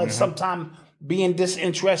lull, and sometimes being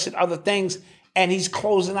disinterested in other things, and he's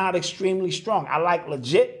closing out extremely strong. I like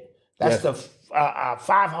Legit. That's the 5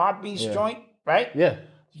 Heartbeats joint, right? Yeah.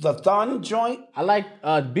 The Thun joint. I like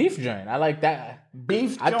Beef joint. I like that.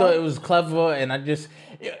 Beef joint. I thought it was clever, and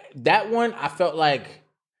that one, I felt like,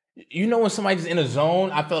 when somebody's in a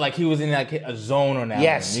zone, I felt like he was in like a zone on that.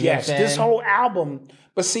 Yes, one. yes. This whole album,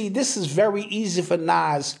 but see, this is very easy for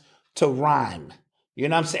Nas to rhyme. You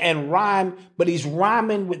know what I'm saying? And rhyme, but he's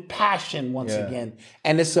rhyming with passion once again.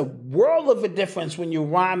 And it's a world of a difference when you're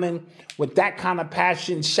rhyming with that kind of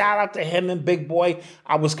passion. Shout out to him and Big Boy.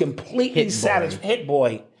 I was completely satisfied. Hit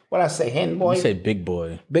Boy. What I say, Hen Boy? You say Big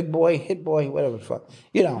Boy. Big Boy, Hit Boy, whatever the fuck.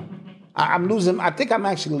 I think I'm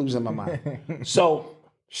actually losing my mind. So,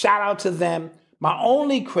 shout out to them. My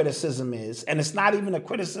only criticism is, and it's not even a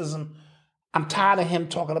criticism, I'm tired of him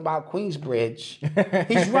talking about Queensbridge.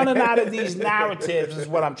 He's running out of these narratives is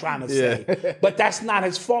what I'm trying to say. Yeah. But that's not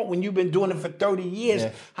his fault when you've been doing it for 30 years.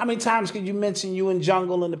 Yeah. How many times could you mention you in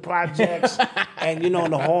Jungle and the projects and, in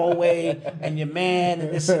the hallway and your man and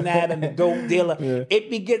this and that and the dope dealer? Yeah.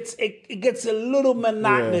 It gets a little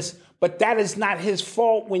monotonous, but that is not his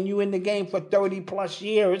fault when you're in the game for 30 plus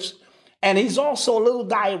years. And he's also a little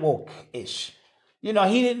dialogue-ish.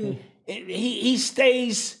 He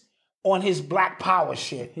stays on his Black Power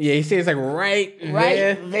shit. Yeah, he says like right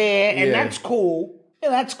there. And that's cool. Yeah,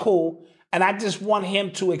 that's cool. And I just want him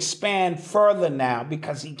to expand further now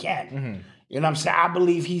because he can. Mm-hmm. You know what I'm saying? I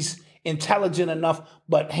believe he's intelligent enough,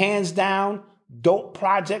 but hands down, dope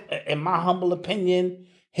project. In my humble opinion,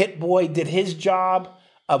 Hit Boy did his job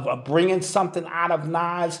of bringing something out of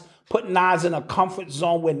Nas, put Nas in a comfort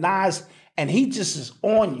zone where Nas, and he just is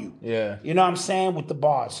on you. Yeah. You know what I'm saying, with the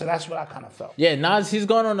bars. So that's what I kind of felt. Yeah, Nas, he's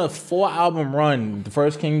gone on a 4-album run. The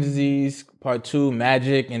first King Disease, Part 2,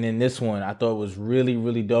 Magic, and then this one I thought was really,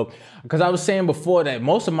 really dope. Because I was saying before that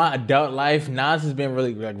most of my adult life, Nas has been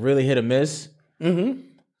really hit or miss. Mm-hmm.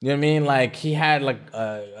 You know what I mean? Like he had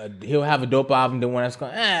he'll have a dope album, then one that's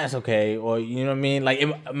going, it's okay. Or you know what I mean? Like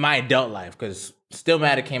in my adult life, because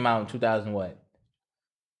Stillmatic came out in 2000 what?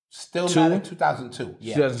 Stillmatic 2002.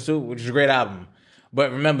 Yeah. 2002, which is a great album.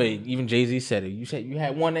 But remember, even Jay-Z said it. You said you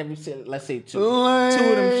had one every, let's say two. Two of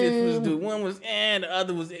them shits was good. One was and the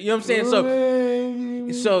other was, you know what I'm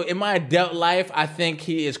saying? So in my adult life, I think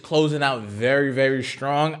he is closing out very, very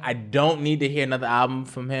strong. I don't need to hear another album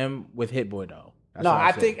from him with Hit Boy though. That's No,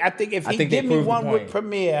 I think if he give me one with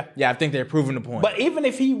Premier. Yeah, I think they're proving the point. But even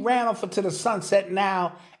if he ran off into the sunset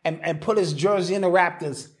now and put his jersey in the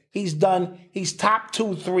Raptors, he's done. He's top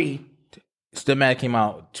 2, 3. Stillmatic came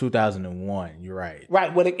out 2001. You're right.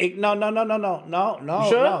 Right. With no. You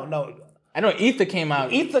sure? No. I know Ether came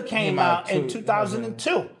out. Ether came out in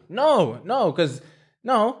 2002. No, because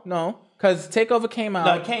Takeover came out.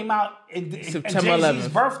 No, it came out in September Jay-Z's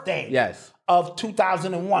 11th. birthday. Yes. Of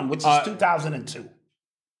 2001, which is 2002.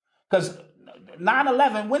 Because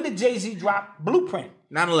 9/11, when did Jay-Z drop Blueprint?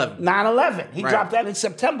 9/11. 9/11. He Right. dropped that in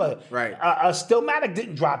September. Right. Stillmatic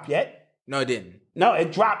didn't drop yet. No, it didn't. No,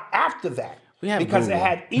 it dropped after that. We have because Google. it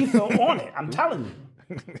had Ether on it. I'm telling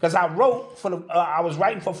you. Because I wrote for the, I was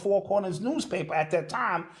writing for Four Corners newspaper at that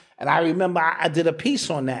time, and I remember I did a piece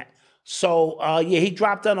on that. So he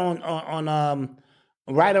dropped that on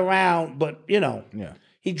right around, but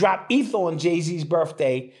he dropped Ether on Jay-Z's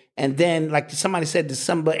birthday, and then like somebody said,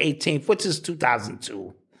 December 18th, which is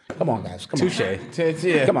 2002. Come on, guys, come on. Touche.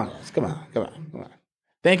 Yeah. Come on, guys, come on.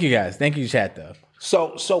 Thank you, guys. Thank you, chat, though.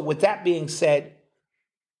 So with that being said,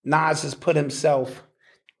 Nas has put himself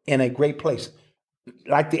in a great place.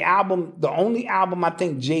 Like the only album I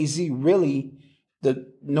think Jay-Z really,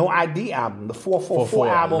 the No ID album, the 444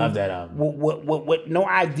 album. I love that album. What No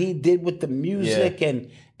ID did with the music and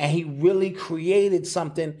he really created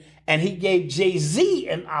something, and he gave Jay-Z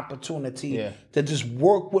an opportunity to just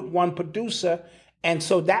work with one producer. And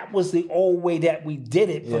so that was the old way that we did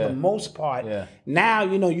it for the most part. Yeah. Now,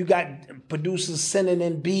 you got producers sending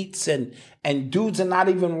in beats and dudes are not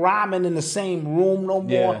even rhyming in the same room no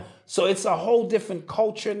more. Yeah. So it's a whole different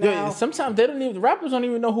culture now. Yeah, sometimes the rappers don't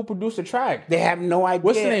even know who produced the track. They have no idea.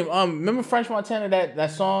 What's the name? Remember French Montana,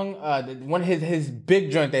 that song, one of his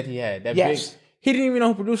big joint that he had. Yes. He didn't even know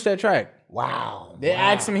who produced that track. Wow. They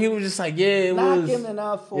asked him, he was just like, it not was. Not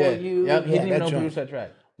enough for you. Yep, he didn't even know who joint. produced that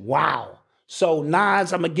track. Wow. So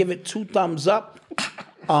Nas, I'm gonna give it 2 thumbs up.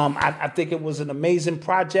 I think it was an amazing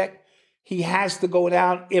project. He has to go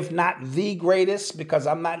down, if not the greatest, because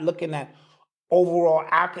I'm not looking at overall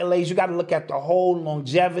accolades. You got to look at the whole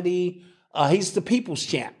longevity. He's the people's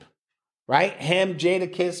champ, right? Him,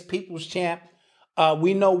 Jadakiss, people's champ.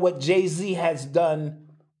 We know what Jay-Z has done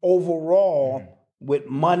overall with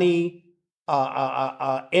money,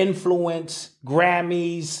 influence,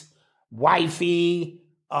 Grammys, wifey.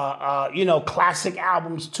 Classic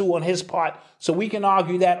albums too on his part. So we can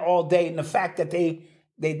argue that all day. And the fact that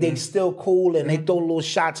they still cool and they throw little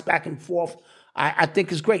shots back and forth, I think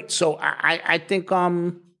is great. So I think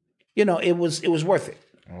it was worth it.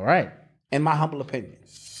 All right. In my humble opinion.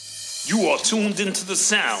 You are tuned into the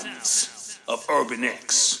sounds of Urban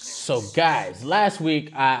X. So guys, last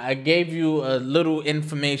week I gave you a little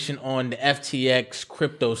information on the FTX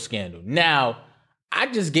crypto scandal. Now, I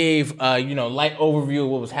just gave light overview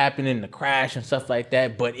of what was happening, the crash and stuff like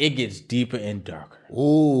that, but it gets deeper and darker.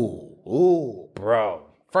 Ooh, bro.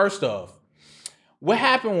 First off, what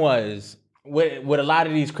happened was with a lot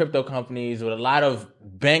of these crypto companies, with a lot of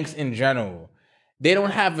banks in general, they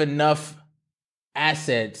don't have enough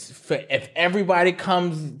assets for if everybody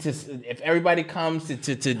comes to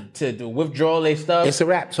withdraw their stuff. It's a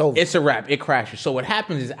wrap. It's a wrap. It crashes. So what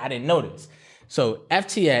happens is I didn't know this. So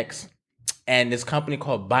FTX and this company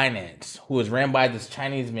called Binance, who was ran by this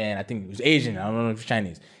Chinese man, I think he was Asian, I don't know if he's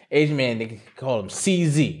Chinese. Asian man, they call him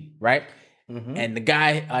CZ, right? Mm-hmm. And the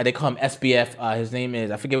guy, they call him SBF. His name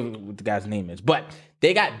is, I forget what the guy's name is, but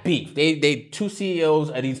they got beef. They two CEOs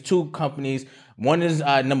of these two companies. One is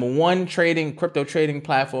number 1 crypto trading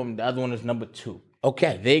platform. The other one is number 2.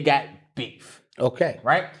 Okay. They got beef. Okay.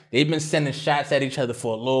 Right? They've been sending shots at each other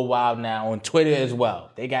for a little while now on Twitter as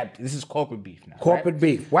well. This is corporate beef now. Corporate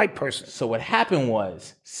beef. White person. So what happened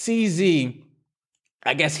was CZ,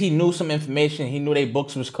 I guess he knew some information. He knew their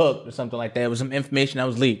books was cooked or something like that. It was some information that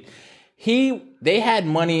was leaked. They had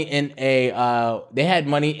money in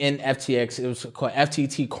FTX. It was called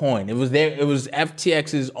FTT coin. It was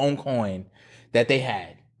FTX's own coin that they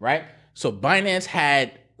had, right? So Binance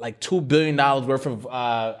had like $2 billion worth of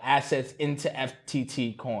assets into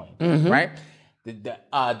FTT coin, right?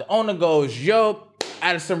 The owner goes, yo,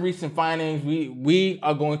 out of some recent findings, we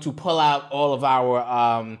are going to pull out all of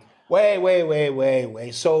our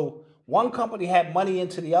Wait. So one company had money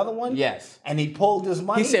into the other one? Yes. And he pulled his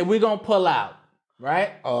money? He said, we're going to pull out,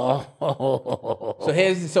 right? Oh.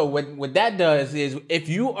 So what that does is if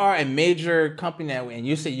you are a major company and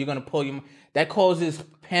you say you're going to pull your money, that causes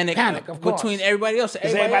panic of course. between everybody else.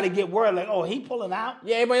 Does everybody get word like, oh, he pulling out?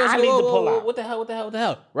 Yeah, everybody else I go, need to whoa, pull whoa, out. What the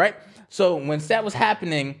hell, right? So when that was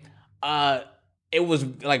happening, it was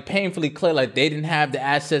like painfully clear, like they didn't have the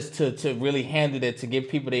assets to really handle it, to give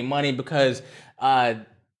people their money, because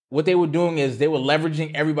what they were doing is they were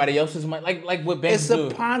leveraging everybody else's money, like what banks do.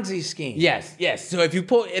 It's a Ponzi scheme. Yes. So if you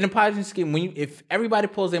pull in a Ponzi scheme, if everybody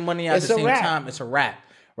pulls their money out at the same time, it's a wrap,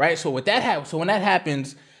 right? So when that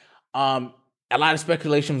happens, a lot of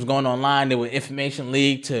speculation was going online. There was information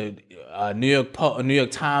leaked to New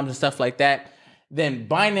York Times and stuff like that. Then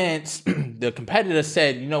Binance, the competitor,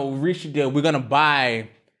 said, we reached a deal. We're going to buy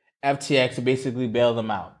FTX to basically bail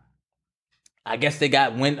them out. I guess they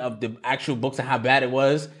got wind of the actual books and how bad it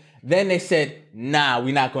was. Then they said, nah,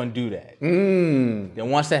 we're not going to do that. Then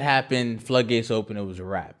once that happened, floodgates open, it was a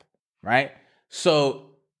wrap, right?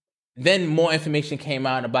 So then more information came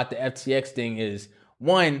out about the FTX thing is,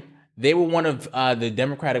 one, they were one of the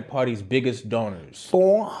Democratic Party's biggest donors.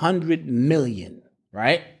 400 million.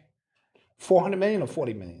 Right? 400 million or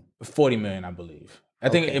 40 million? 40 million, I believe. I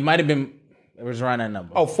think it might have been, it was around that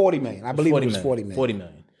number. Oh, 40 million. I believe it was 40 million. 40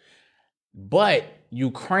 million. But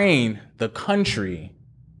Ukraine, the country,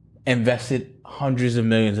 invested hundreds of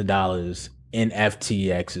millions of dollars in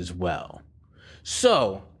FTX as well.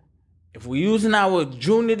 So, if we're using our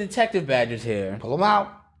junior detective badges here, pull them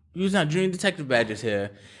out. Using our junior detective badges here,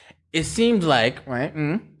 it seems like, right,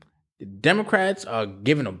 the Democrats are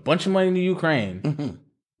giving a bunch of money to Ukraine.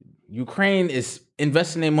 Ukraine is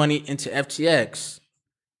investing their money into FTX.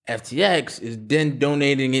 FTX is then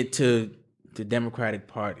donating it to the Democratic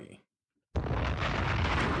Party.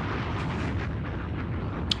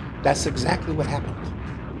 That's exactly what happened.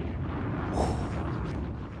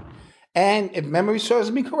 And if memory serves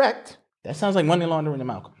me correct, that sounds like money laundering to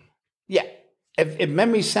Malcolm. Yeah. If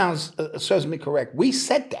memory serves me correct, we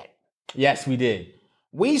said that. Yes, we did.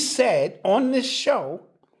 We said on this show,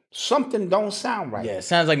 something don't sound right. Yeah, it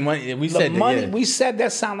sounds like money. We said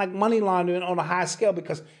that sound like money laundering on a high scale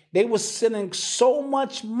because they were sending so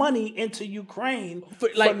much money into Ukraine for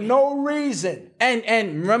no reason.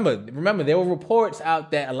 And remember, there were reports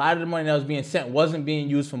out that a lot of the money that was being sent wasn't being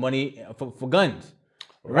used for money for guns.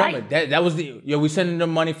 Remember, that was we sending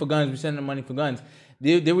them money for guns. We sending them money for guns.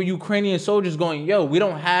 There were Ukrainian soldiers going, we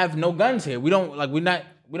don't have no guns here. We don't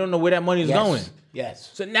know where that money is going.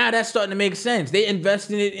 Yes. So now that's starting to make sense. They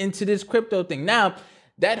invested it into this crypto thing. Now,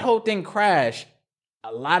 that whole thing crashed.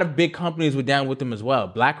 A lot of big companies were down with them as well.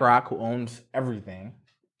 BlackRock, who owns everything.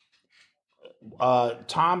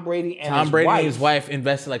 Tom Brady and his wife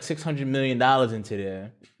invested like $600 million into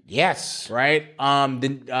there. Yes. Right?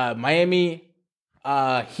 The Miami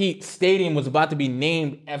Heat Stadium was about to be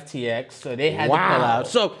named FTX, so they had to pull out.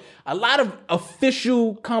 So a lot of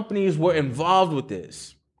official companies were involved with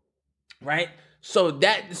this. Right? So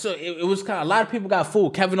it was kind of, a lot of people got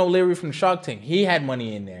fooled. Kevin O'Leary from Shark Tank, he had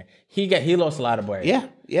money in there. He lost a lot of money. Yeah.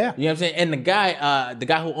 You know what I'm saying? And the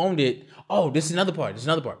guy who owned it, this is another part.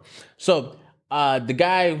 So the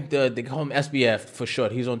guy, they call him SBF for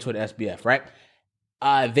short. He's on Twitter, SBF, right?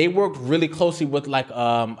 They worked really closely with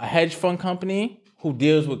a hedge fund company who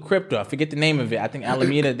deals with crypto. I forget the name of it. I think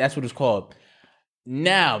Alameda, that's what it's called.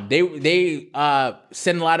 Now they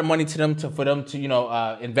send a lot of money to them for them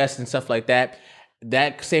to invest in stuff like that.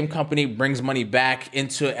 That same company brings money back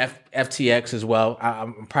into FTX as well.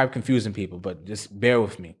 I'm probably confusing people, but just bear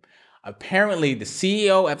with me. Apparently, the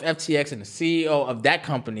CEO of FTX and the CEO of that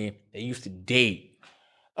company, they used to date.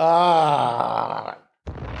 Shit.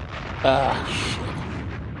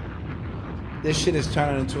 This shit is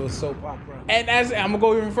turning into a soap opera. And I'm gonna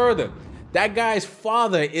go even further. That guy's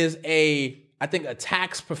father is a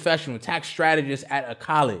tax professional, tax strategist at a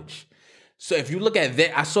college. So if you look at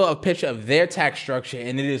I saw a picture of their tax structure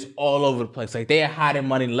and it is all over the place. Like they are hiding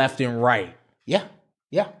money left and right. Yeah.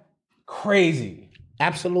 Crazy.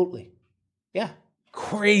 Absolutely. Yeah.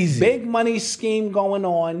 Crazy. Big money scheme going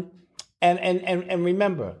on. And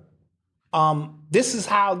remember, This is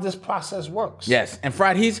how this process works. Yes, and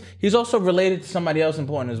Fried, he's also related to somebody else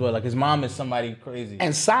important as well. Like his mom is somebody crazy.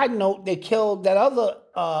 And side note, they killed that other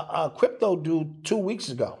crypto dude 2 weeks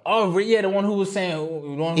ago. Oh yeah, the one who was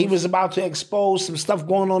saying He was about to expose some stuff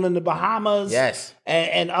going on in the Bahamas. Yes.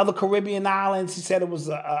 And other Caribbean islands. He said it was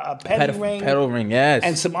a petty ring. Pedal ring, yes.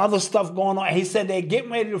 And some other stuff going on. He said they're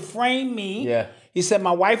getting ready to frame me. Yeah. He said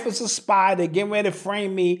my wife is a spy. They're getting ready to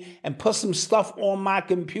frame me and put some stuff on my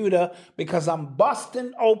computer because I'm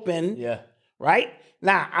busting open. Yeah. Right?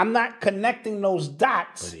 Now, I'm not connecting those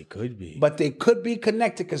dots. But it could be. But they could be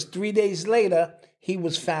connected because 3 days later, he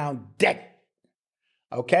was found dead.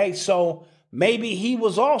 Okay? So maybe he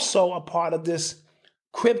was also a part of this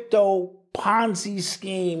crypto Ponzi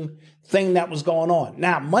scheme thing that was going on.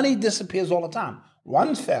 Now, money disappears all the time.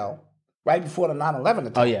 Rumsfeld, right before the 9/11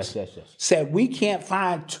 attacks, Oh yes. said we can't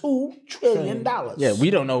find $2 trillion. Yeah,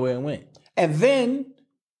 we don't know where it went. And then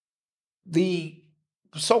the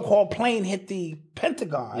so-called plane hit the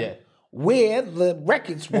Pentagon, Yeah. where the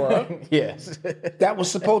records were Yes. that was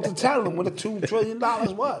supposed to tell them what the $2 trillion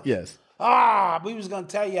was. Yes. We was gonna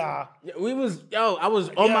tell y'all. I was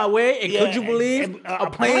on my way, and could you believe a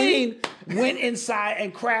plane went inside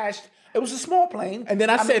and crashed? It was a small plane. And then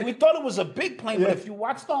I said- mean, we thought it was a big plane, but if you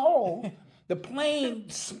watch the hole, the plane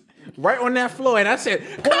right on that floor, and I said,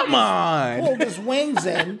 "Come on!" pulled his wings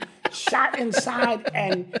in, shot inside,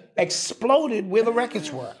 and exploded where the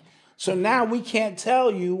records were. So now we can't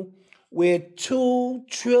tell you where $2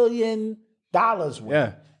 trillion went.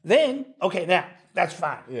 Yeah. Then, okay, now that's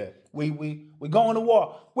fine. Yeah. We going to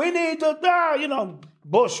war. We need to,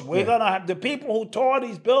 Bush. We're gonna have the people who tore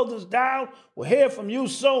these buildings down. We'll hear from you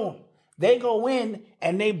soon. They go in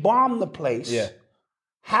and they bomb the place. Yeah.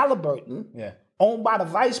 Halliburton, Yeah. owned by the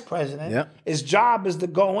vice president, Yep. his job is to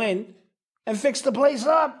go in and fix the place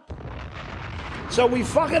up. So we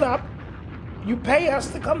fuck it up. You pay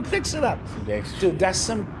us to come fix it up. Gangster Dude, that's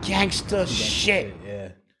some gangster shit. Yeah.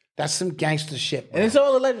 That's some gangster shit. And bro. it's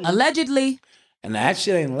all alleged. Allegedly. And that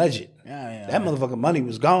shit ain't legit. Yeah. That motherfucking money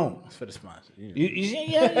was gone. for the sponsor.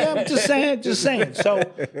 Yeah, I'm just saying. So,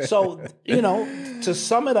 to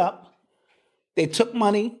sum it up, they took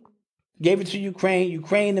money, gave it to Ukraine.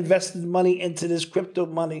 Ukraine invested money into this crypto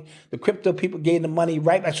money. The crypto people gave the money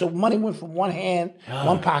right back. So money went from one hand,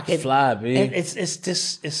 one pocket. fly, B. And it's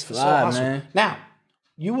Fly, so awesome. man. Now,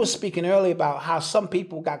 you were speaking earlier about how some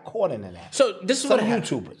people got caught in that. So this is Some what happened.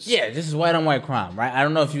 YouTubers. Yeah, this is white on white crime, right? I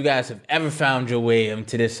don't know if you guys have ever found your way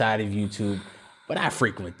to this side of YouTube, but I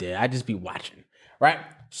frequent there. I just be watching, right?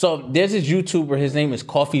 So there's this YouTuber. His name is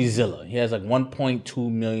CoffeeZilla. He has like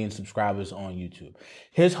 1.2 million subscribers on YouTube.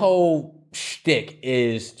 His whole shtick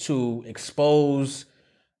is to expose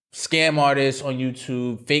scam artists on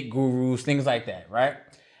YouTube, fake gurus, things like that, right?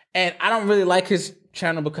 And I don't really like his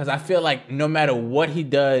channel because I feel like no matter what he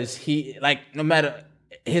does, no matter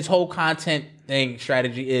his whole content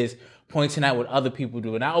strategy is pointing out what other people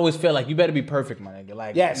do. And I always feel like you better be perfect, my nigga.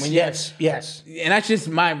 Like Yes. And that's just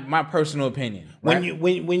my personal opinion. Right?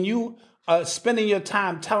 When you spending your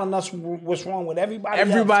time telling us what's wrong with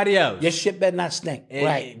Everybody else. your shit better not stink.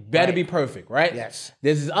 It better be perfect, right? Yes.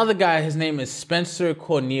 There's this other guy. His name is Spencer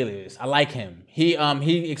Cornelius. I like him. He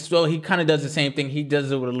kind of does the same thing. He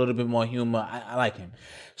does it with a little bit more humor. I like him.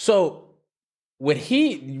 So what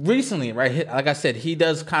he recently, right? Like I said, he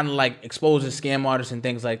does kind of like exposes scam artists and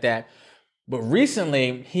things like that. But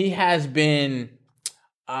recently, he has been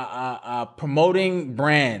promoting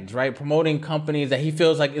brands, right? Promoting companies that he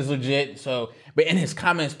feels like is legit. So, but in his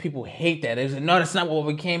comments, people hate that. They say, no, that's not what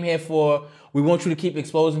we came here for. We want you to keep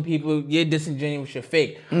exposing people. You're disingenuous. You're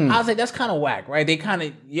fake. I was like, that's kind of whack, right?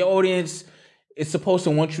 Your audience is supposed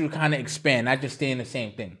to want you to kind of expand, not just stay in the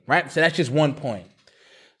same thing, right? So that's just one point.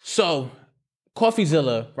 So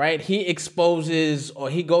CoffeeZilla, right? He exposes or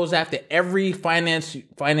he goes after every financial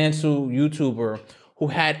YouTuber who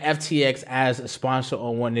had FTX as a sponsor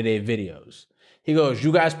on one of their videos. He goes,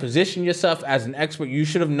 you guys position yourself as an expert. You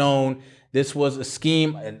should have known this was a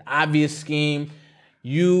scheme, an obvious scheme.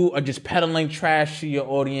 You are just peddling trash to your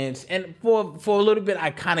audience. And for a little bit, I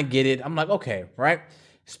kind of get it. I'm like, okay, right?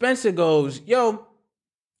 Spencer goes, yo,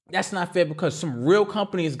 that's not fair because some real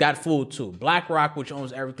companies got fooled too. BlackRock, which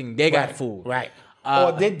owns everything, they got fooled. Right.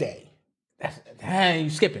 Or did they? You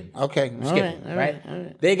skipping. Okay. You skipping,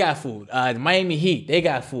 right? They got fooled. The Miami Heat, they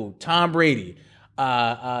got fooled. Tom Brady.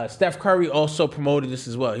 Steph Curry also promoted this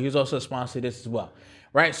as well. He was also a sponsor of this as well.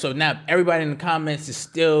 Right? So now everybody in the comments is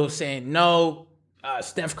still saying, no,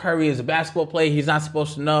 Steph Curry is a basketball player. He's not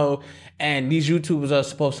supposed to know. And these YouTubers are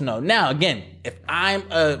supposed to know. Now, again, if I'm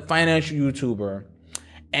a financial YouTuber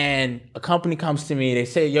and a company comes to me, they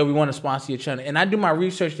say, yo, we want to sponsor your channel. And I do my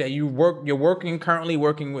research that you're currently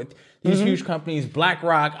working with these huge companies,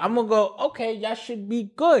 BlackRock. I'm going to go, okay, y'all should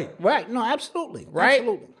be good. Right. No, absolutely. Right?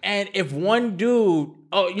 Absolutely. And if one dude,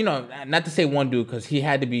 not to say one dude, because he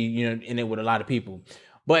had to be, in it with a lot of people.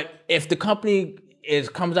 But if the company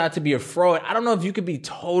comes out to be a fraud, I don't know if you could be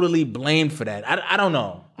totally blamed for that. I don't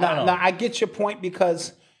know. Now, I get your point,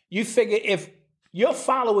 because you figure if you're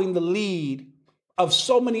following the lead of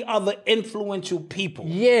so many other influential people.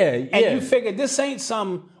 And you figure this ain't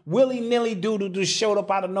some willy-nilly dude who just showed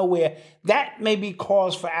up out of nowhere. That may be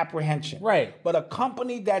cause for apprehension. Right. But a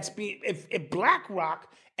company that's if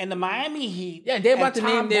BlackRock and the Miami Heat, they're about to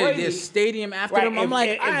name their Brady, stadium after them. I'm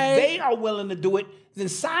like, if they are willing to do it, then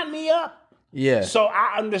sign me up. Yeah. So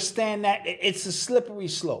I understand that it's a slippery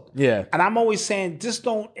slope. Yeah. And I'm always saying, just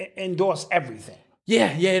don't endorse everything.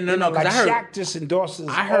 No. Like I heard, Shaq just endorses.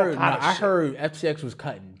 I heard FTX was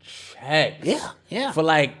cutting checks. Yeah. For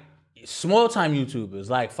like small time YouTubers,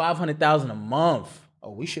 like $500,000 a month.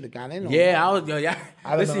 Oh, we should have got in on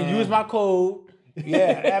that. Listen, use my code.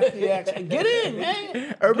 Yeah, FTX. Get in,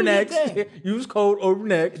 man. UrbanX. Use code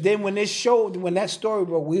UrbanX. Then when that story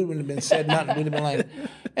broke, we wouldn't have been said nothing. We'd have been like,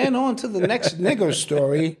 and on to the next nigger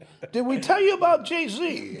story. Did we tell you about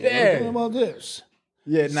Jay-Z? Yeah. About this.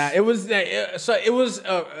 Yeah, it was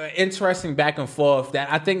interesting back and forth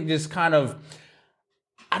that I think just kind of,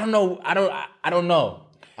 I don't know.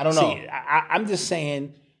 See, I'm just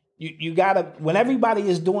saying, you gotta, when everybody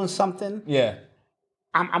is doing something,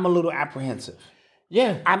 I'm a little apprehensive.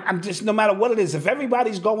 I'm just, no matter what it is, if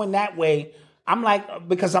everybody's going that way, I'm like,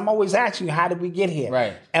 because I'm always asking you, how did we get here?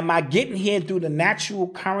 Right. Am I getting here through the natural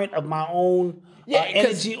current of my own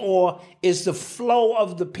energy, or is the flow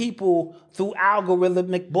of the people through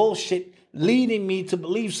algorithmic bullshit leading me to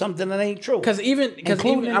believe something that ain't true? Because even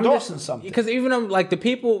endorsing something. Because even like the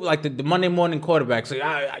people, like the Monday morning quarterbacks,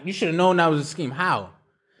 like, you should have known that was a scheme. How?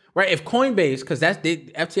 Right? If Coinbase, because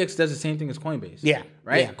FTX does the same thing as Coinbase. Yeah.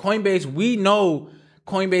 Right? Yeah. Coinbase, we know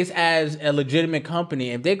Coinbase as a legitimate company.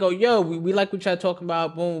 If they go, yo, we like what y'all talking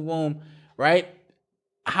about, boom, boom, right?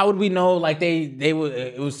 How would we know like they were,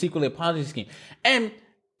 it was secretly a Ponzi scheme? And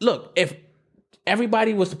look, if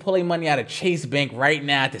everybody was to pull their money out of Chase Bank right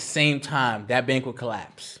now at the same time, that bank would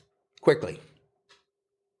collapse Quickly.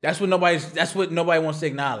 That's what nobody wants to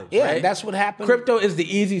acknowledge. Yeah, right? that's what happened. Crypto is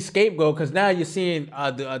the easy scapegoat because now you're seeing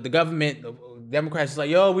the government, the Democrats is like,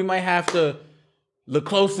 yo, we might have to look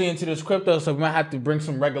closely into this crypto, so we might have to bring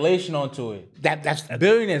some regulation onto it. That's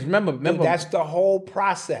billionaires. Remember, that's the whole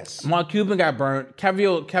process. Mark Cuban got burnt.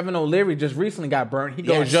 Kevin O'Leary just recently got burnt. He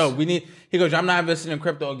goes, yo, I'm not investing in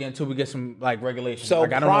crypto again until we get some like regulation. So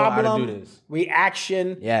like, I don't know how to do this.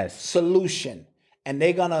 Reaction, yes, solution, and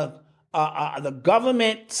they're gonna. The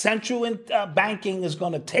government, central banking is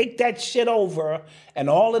going to take that shit over, and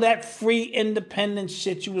all of that free independent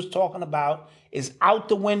shit you was talking about is out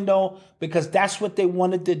the window because that's what they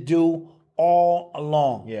wanted to do all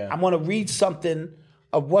along. Yeah. I'm going to read something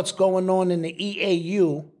of what's going on in the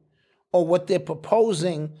EAU or what they're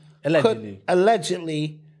proposing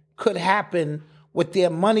allegedly could happen with their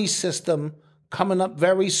money system coming up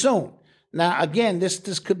very soon. Now, again,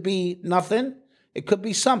 this could be nothing. It could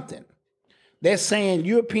be something. They're saying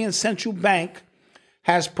European Central Bank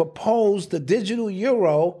has proposed the digital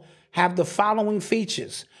euro have the following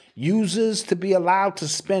features. Users to be allowed to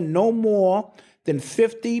spend no more than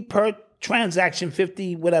 50 per transaction,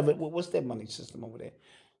 50 whatever. What's their money system over there?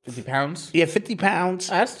 50 pounds? Yeah, 50 pounds.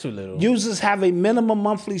 That's too little. Users have a minimum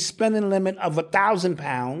monthly spending limit of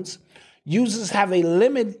 £1,000. Users have a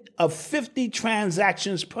limit of 50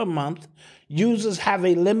 transactions per month. Users have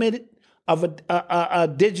a limit of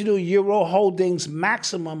a digital euro holdings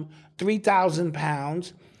maximum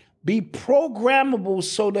 £3,000, be programmable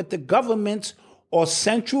so that the governments or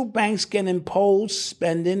central banks can impose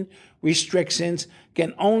spending restrictions,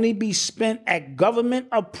 can only be spent at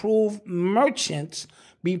government-approved merchants,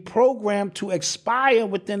 be programmed to expire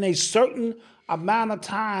within a certain amount of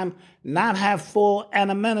time, not have full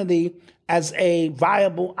anonymity as a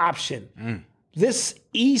viable option. This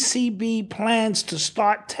ECB plans to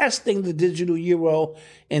start testing the digital euro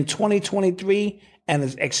in 2023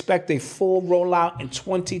 and expect a full rollout in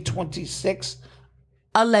 2026.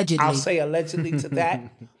 Allegedly. I'll say allegedly to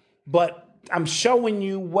that. But I'm showing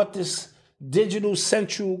you what this digital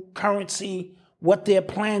central currency, what their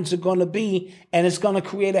plans are going to be, and it's going to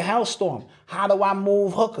create a hellstorm. How do I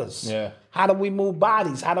move hookers? Yeah. How do we move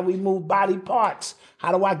bodies? How do we move body parts?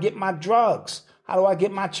 How do I get my drugs? How do I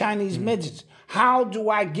get my Chinese midgets? How do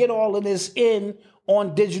I get all of this in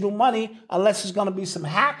on digital money unless it's going to be some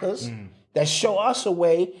hackers that show us a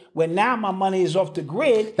way where now my money is off the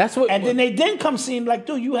grid. That's what- And then they then come see him like,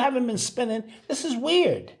 dude, you haven't been spending. This is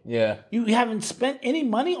weird. Yeah. You haven't spent any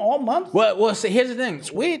money all month? Well, so here's the thing.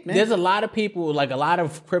 It's weird, man. There's a lot of people, like a lot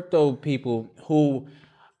of crypto people who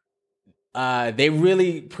they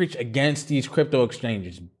really preach against these crypto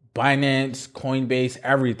exchanges. Binance, Coinbase,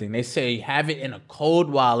 everything. They say have it in a cold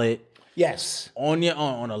wallet. Yes. On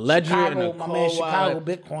a ledger Chicago, and a my cold man, Chicago wallet.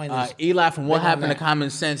 Bitcoin is Eli from What big on Happened to that. Common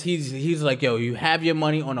Sense, he's like, yo, you have your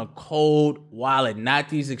money on a cold wallet, not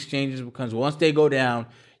these exchanges, because once they go down,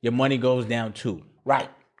 your money goes down too. Right.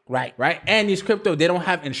 Right? And these crypto, they don't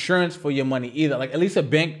have insurance for your money either. Like at least a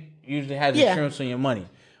bank usually has Yeah. insurance on your money.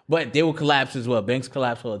 But they will collapse as well. Banks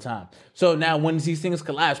collapse all the time. So now when these things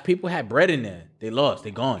collapse, people had bread in there. They lost.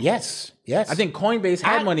 They gone. Yes. I think Coinbase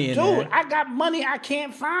had money in there. Dude, I got money I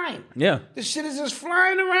can't find. Yeah. This shit is just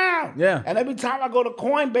flying around. Yeah. And every time I go to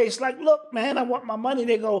Coinbase, like, look, man, I want my money.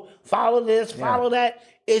 They go, follow this, follow that.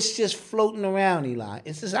 It's just floating around, Eli.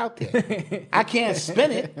 It's just out there. I can't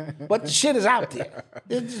spin it, but the shit is out there.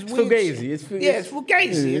 It's just weird fugazi. shit. It's yeah, it's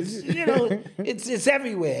fugazi. It's it's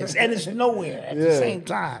everywhere. And it's nowhere at the same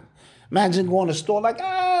time. Imagine going to the store like,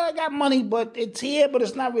 I got money, but it's here, but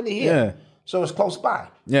it's not really here. Yeah. So it's close by.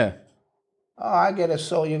 Yeah. Oh, I get it.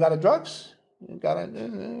 So you got a drugs? You got it?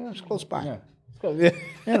 It's close by. Yeah. You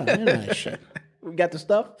know that shit. We got the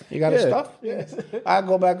stuff. You got the stuff? Yes. I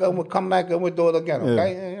go back and we'll come back and we'll do it again.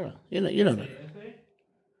 Okay? Yeah. You know.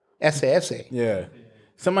 Essay. Yeah.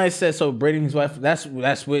 Somebody said so. Brady and his wife. That's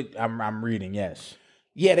what I'm reading. Yes.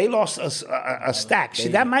 Yeah, they lost a stack.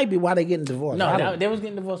 Shit, that might be why they're getting divorced. No, they was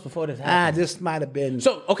getting divorced before this happened. This might have been.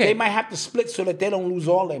 So, okay. They might have to split so that they don't lose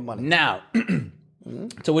all their money. Now,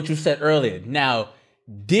 to what you said earlier. Now,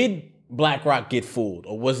 did BlackRock get fooled,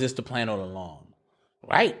 or was this the plan all along?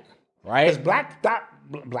 Right. Right. Because Black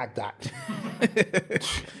Dot.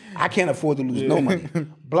 I can't afford to lose no money.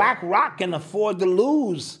 BlackRock can afford to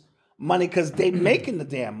lose money because they making the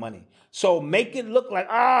damn money. So make it look like,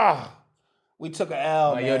 we took an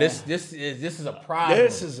L, man. Yo, this is a problem.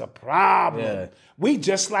 This is a problem. Yeah. We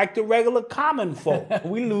just like the regular common folk.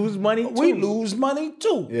 we lose money too. We lose money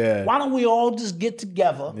too. Yeah. Why don't we all just get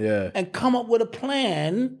together and come up with a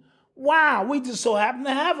plan? Wow, we just so happen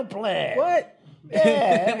to have a plan. What?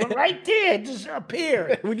 Yeah, right there, it just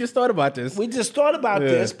appeared. We just thought about this. We just thought about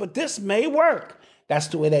this, but this may work. That's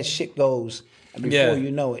the way that shit goes. And before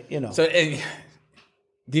you know it, So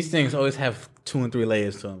these things always have 2 and 3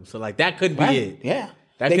 layers to them. So like that could be it. Yeah.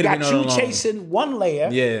 That They could got have been all you along. chasing one layer.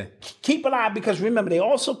 Yeah. Keep an eye, because remember, they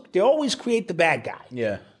always create the bad guy.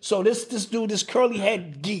 Yeah. So this dude, this curly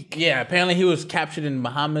head geek. Yeah. Apparently he was captured in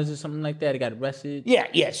Bahamas or something like that. He got arrested.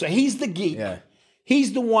 Yeah. So he's the geek. Yeah.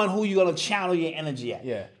 He's the one who you're gonna channel your energy at.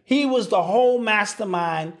 Yeah. He was the whole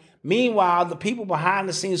mastermind. Meanwhile, the people behind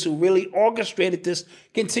the scenes who really orchestrated this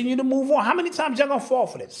continue to move on. How many times y'all gonna fall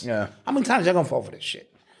for this? Yeah. How many times y'all gonna fall for this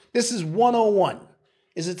shit? This is 101.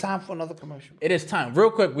 Is it time for another commercial? It is time.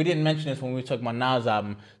 Real quick, we didn't mention this when we were talking about Nas'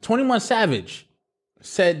 album. 21 Savage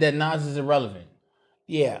said that Nas is irrelevant.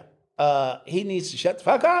 Yeah. He needs to shut the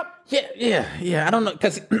fuck up. Yeah. I don't know,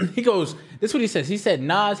 because he goes, this is what he says. He said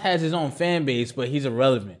Nas has his own fan base, but he's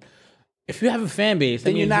irrelevant. If you have a fan base,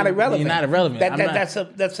 Then you're not irrelevant. You're not irrelevant. That's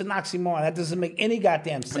an oxymoron. That doesn't make any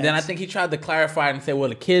goddamn sense. And then I think he tried to clarify it and say, well,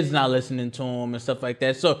 the kid's not listening to him and stuff like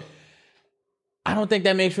that. So I don't think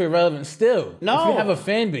that makes you irrelevant still. No. If you have a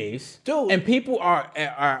fan base, Dude. and people are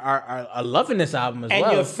loving this album as and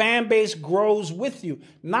well. your fan base grows with you.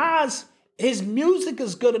 Nas, his music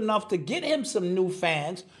is good enough to get him some new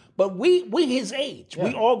fans, but we his age.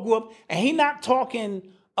 We all grew up, and he not talking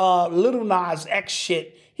Little Nas X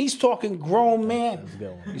shit. He's talking grown man.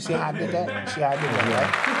 You see how I did that? You see how I did that,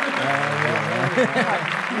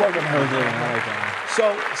 right? You working on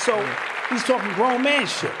it. So he's talking grown man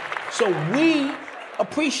shit. So we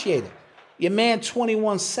appreciate it. Your man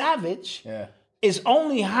 21 Savage is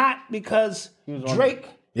only hot because Drake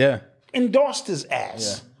endorsed his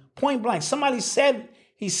ass. Point blank. Somebody said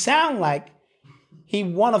he sound like he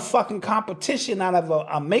won a fucking competition out of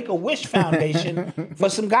a Make-A-Wish Foundation for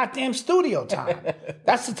some goddamn studio time.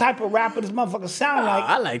 That's the type of rapper this motherfucker sound like.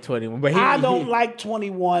 I like 21, but I don't like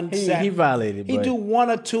 21. He violated. He do 1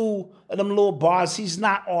 or 2 of them little bars. He's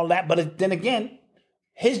not all that. But then again,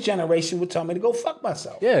 his generation would tell me to go fuck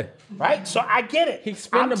myself. Yeah. Right? So I get it. He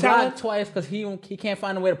spun the block twice because he can't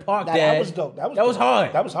find a way to park there. That was dope. That was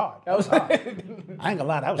hard. That was hard. I ain't gonna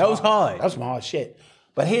lie. That was hard. That was some hard shit.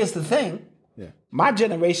 But here's the thing. My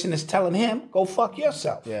generation is telling him, go fuck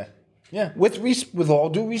yourself. Yeah. With all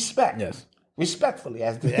due respect. Yes. Respectfully,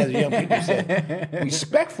 as young people say.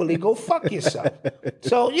 Respectfully, go fuck yourself.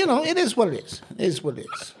 So, it is what it is. It is what it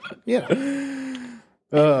is.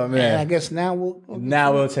 Oh man! And I guess now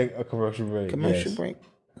we'll take a commercial break. Commercial break.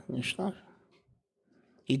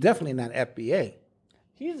 He definitely not FBA.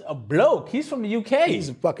 He's a bloke. He's from the UK. He's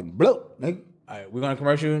a fucking bloke, nigga. All right, we're going to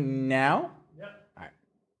commercial now. Yep. All right.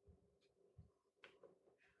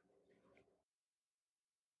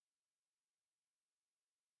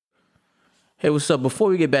 Hey, what's up? Before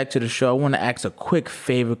we get back to the show, I want to ask a quick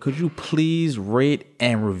favor. Could you please rate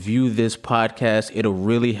and review this podcast? It'll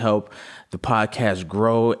really help the podcast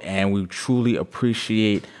grow, and we truly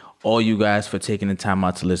appreciate all you guys for taking the time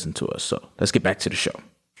out to listen to us. So let's get back to the show.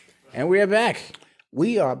 And we are back.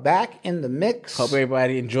 We are back in the mix. Hope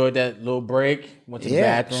everybody enjoyed that little break. Went to the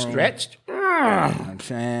bathroom. Stretched. You know what I'm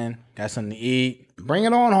saying? Got something to eat. Bring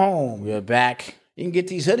it on home. We are back. You can get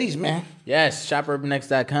these hoodies, man. Yes,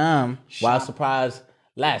 shopurbanx.com. Wild surprise.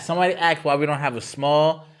 Last, somebody asked why we don't have a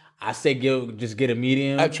small. I say just get a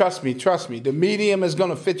medium. Trust me. The medium is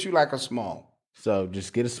going to fit you like a small. So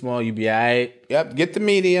just get a small, you be all right. Yep, get the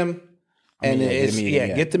medium. And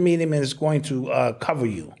get the medium and it's going to cover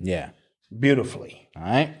you. Yeah. Beautifully. All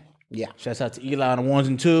right. Yeah. Shouts out to Eli on the ones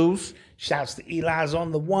and twos. Shouts to Eli's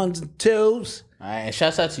on the ones and twos. All right. And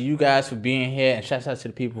shouts out to you guys for being here. And shouts out to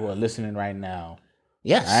the people who are listening right now.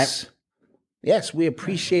 Yes. All right. Yes, we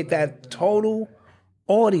appreciate that total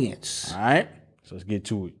audience. All right. So let's get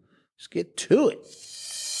to it. Let's get to it.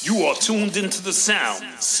 You are tuned into the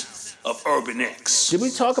sounds of Urban X. Did we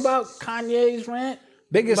talk about Kanye's rant?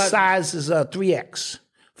 Biggest size is 3X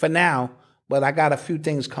for now, but I got a few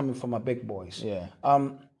things coming from my big boys. Yeah.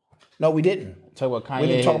 No, we didn't. Talk about Kanye. We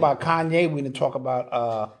didn't talk about Kanye. We didn't talk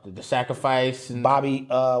about the sacrifice and Bobby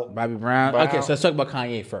Brown. Okay, so let's talk about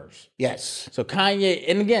Kanye first. Yes. So Kanye,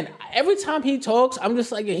 and again, every time he talks, I'm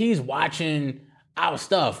just like, he's watching our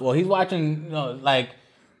stuff, or he's watching, like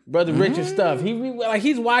Brother Richard's stuff.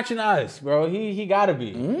 He's watching us, bro. He gotta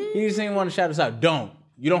be. He just ain't want to shout us out. Don't.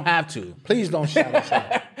 You don't have to. Please don't shout us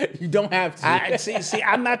out. You don't have to. See,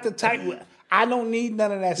 I'm not the type. I don't need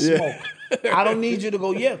none of that smoke. I don't need you to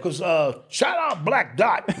go, because shout out Black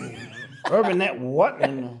Dot. Urban Net, what?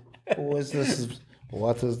 Who is this?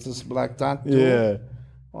 What is this Black Dot doing? Yeah.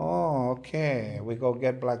 Oh, okay. We go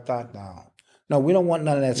get Black Dot now. No, we don't want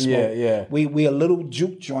none of that smoke. Yeah. We a little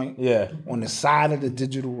juke joint on the side of the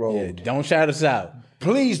digital road. Yeah, don't shout us out.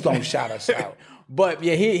 Please don't shout us out. But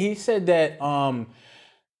yeah, he said that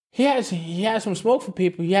he has some smoke for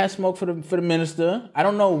people. He has smoke for the minister. I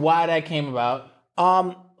don't know why that came about.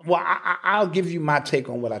 Well, I'll give you my take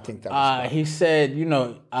on what I think that was about. He said,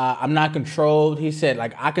 I'm not controlled. He said,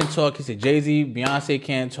 like, I can talk. He said, Jay-Z, Beyonce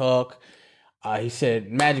can't talk. He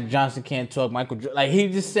said, Magic Johnson can't talk. He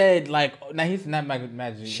just said, like, now he's not Magic.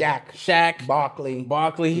 Shaq.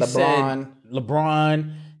 Barkley. He said,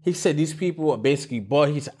 LeBron. He said, these people are basically bought.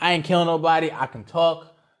 He said, I ain't killing nobody. I can talk.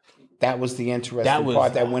 That was the interesting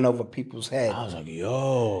part that went over people's heads. I was like,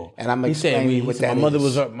 yo. And I'm explaining what that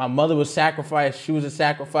is. My mother was sacrificed. She was a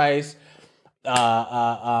sacrifice.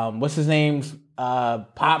 What's his name?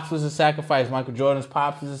 Pops was a sacrifice. Michael Jordan's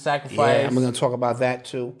Pops was a sacrifice. Yeah, I'm going to talk about that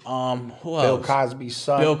too. Who else? Bill Cosby's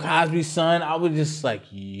son. I was just like,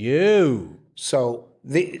 yo. So,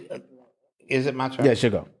 is it my turn? Yeah, it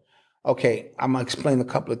should go. Okay, I'm going to explain a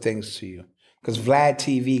couple of things to you. Because Vlad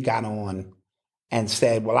TV got on and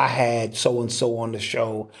said, well, I had so-and-so on the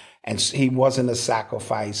show, and he wasn't a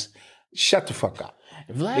sacrifice. Shut the fuck up.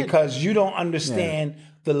 Because you don't understand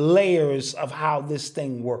the layers of how this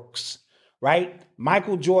thing works, right?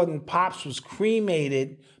 Michael Jordan Pops was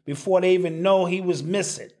cremated before they even know he was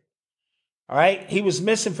missing, all right? He was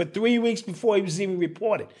missing for 3 weeks before he was even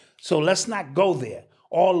reported. So let's not go there.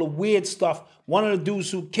 All the weird stuff. One of the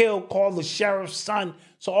dudes who killed called the sheriff's son.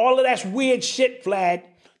 So all of that's weird shit, Vlad.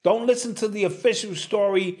 Don't listen to the official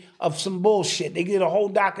story of some bullshit. They did a whole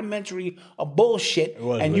documentary of bullshit,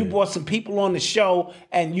 and you brought some people on the show,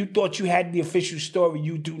 and you thought you had the official story.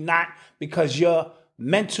 You do not, because your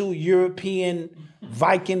mental European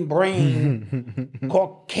Viking brain,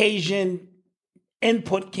 Caucasian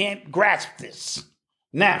input can't grasp this.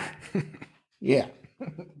 Now, yeah,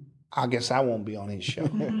 I guess I won't be on his show.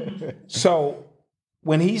 So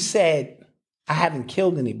when he said, I haven't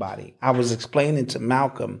killed anybody, I was explaining to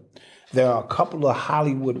Malcolm, there are a couple of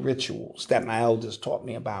Hollywood rituals that my elders taught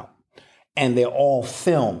me about, and they're all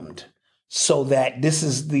filmed so that this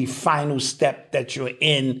is the final step that you're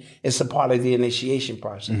in. It's a part of the initiation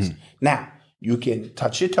process. Mm-hmm. Now, you can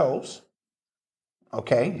touch your toes,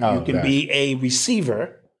 okay? You can be a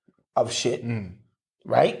receiver of shit,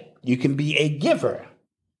 right? You can be a giver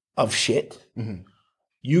of shit. Mm-hmm.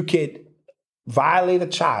 You could violate a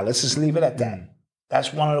child. Let's just leave it at that.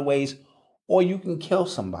 That's one of the ways. Or you can kill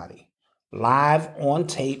somebody live on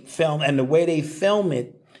tape, film. And the way they film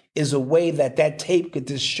it is a way that tape could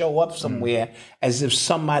just show up somewhere as if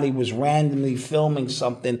somebody was randomly filming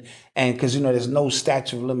something. And because, there's no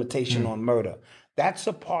statute of limitation on murder. That's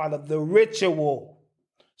a part of the ritual.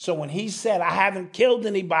 So when he said, I haven't killed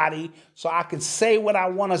anybody, so I can say what I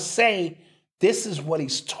want to say, this is what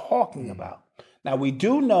he's talking about. Now, we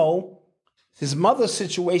do know his mother's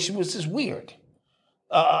situation was just weird.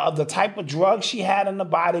 The type of drugs she had in the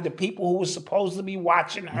body, the people who were supposed to be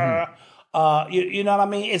watching her, you know what I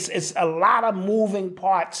mean? It's a lot of moving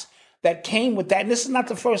parts that came with that. And this is not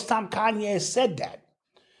the first time Kanye has said that.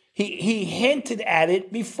 He hinted at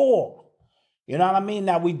it before. You know what I mean?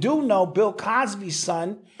 Now, we do know Bill Cosby's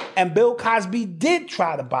son, and Bill Cosby did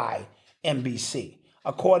try to buy NBC,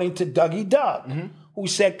 according to Dougie Doug, who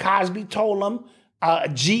said Cosby told him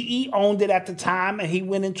GE owned it at the time, and he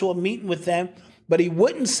went into a meeting with them, but he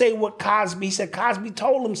wouldn't say what Cosby, he said Cosby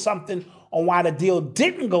told him something on why the deal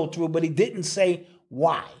didn't go through, but he didn't say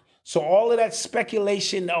why. So all of that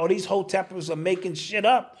speculation, these hoteppers are making shit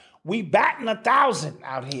up. We batting 1,000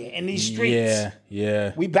 out here in these streets.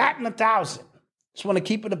 Yeah. We batting 1,000. Just want to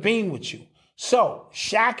keep it a bean with you. So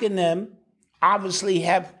Shaq and them obviously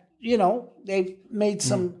have, they've made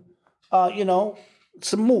some,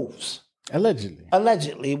 some moves.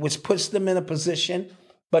 Allegedly, which puts them in a position.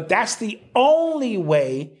 But that's the only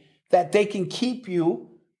way that they can keep you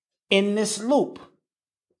in this loop.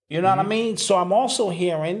 You know what I mean? So I'm also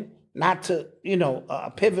hearing, not to,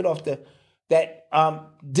 pivot off that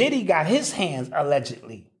Diddy got his hands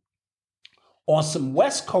allegedly on some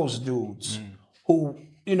West Coast dudes who,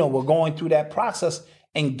 were going through that process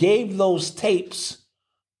and gave those tapes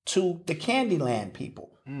to the Candyland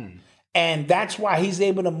people. And that's why he's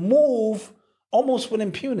able to move almost with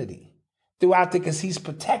impunity throughout because he's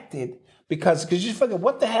protected. Because you figure,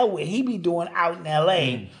 what the hell would he be doing out in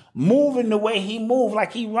LA, moving the way he moved,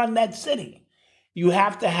 like he run that city? You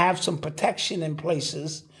have to have some protection in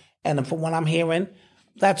places. And from what I'm hearing,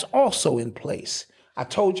 that's also in place. I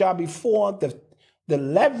told y'all before, the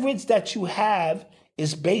leverage that you have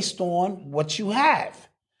is based on what you have,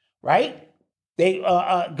 right?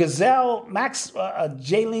 Jaylene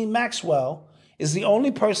Maxwell is the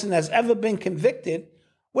only person that's ever been convicted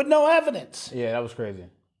with no evidence. Yeah, that was crazy.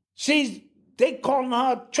 They calling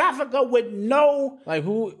her a trafficker with no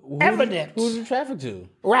evidence. Who's the traffic to?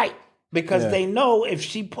 Right, because they know if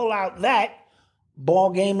she pull out that,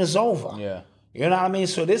 ball game is over. Yeah. You know what I mean?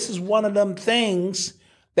 So this is one of them things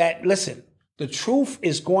that, listen, the truth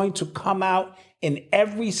is going to come out in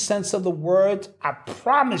every sense of the word. I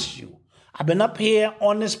promise you. I've been up here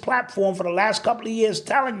on this platform for the last couple of years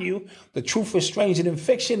telling you the truth is stranger than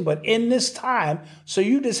fiction, but in this time, so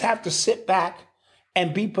you just have to sit back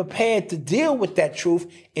and be prepared to deal with that truth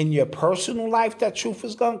in your personal life. That truth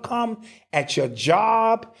is going to come at your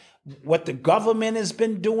job, what the government has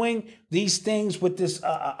been doing, these things with this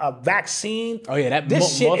vaccine. Oh yeah,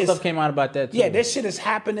 more stuff came out about that too. Yeah, this shit is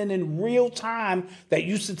happening in real time that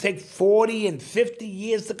used to take 40 and 50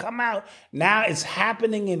 years to come out. Now it's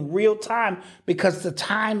happening in real time because the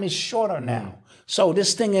time is shorter now. So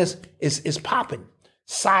this thing is popping.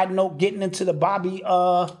 Side note, getting into the Bobby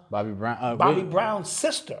Brown's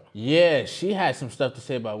sister. Yeah, she had some stuff to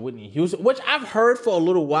say about Whitney Houston, which I've heard for a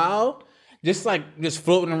little while. Just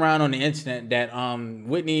floating around on the internet that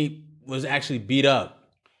Whitney was actually beat up.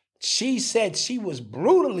 She said she was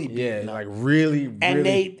brutally beaten up. Like really.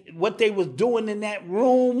 And what they was doing in that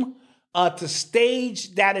room to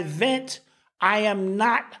stage that event, I am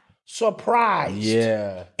not surprised.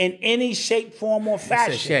 Yeah. In any shape, form, or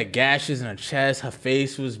fashion. She had gashes in her chest. Her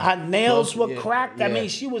face was. Her nails were cracked. Yeah. I mean,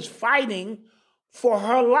 she was fighting for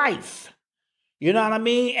her life. You know what I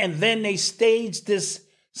mean? And then they staged this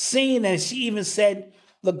scene, and she even said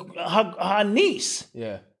her niece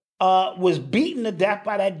was beaten to death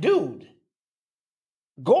by that dude,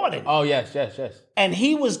 Gordon. Oh, yes. And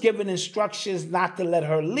he was giving instructions not to let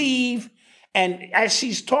her leave. And as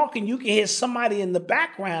she's talking, you can hear somebody in the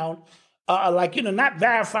background, not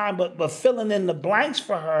verifying, but filling in the blanks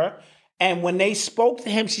for her. And when they spoke to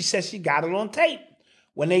him, she said she got it on tape.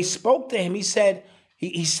 When they spoke to him, he said,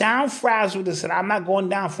 he sound frazzled and said, I'm not going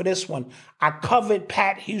down for this one. I covered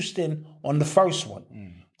Pat Houston on the first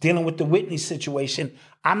one, dealing with the Whitney situation.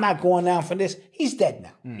 I'm not going down for this. He's dead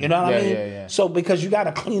now. You know what I mean? Yeah. So because you got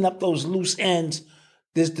to clean up those loose ends,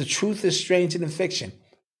 the truth is stranger than fiction.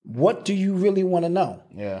 What do you really want to know?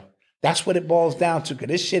 Yeah. That's what it boils down to, because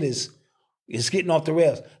this shit is getting off the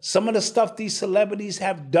rails. Some of the stuff these celebrities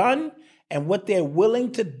have done and what they're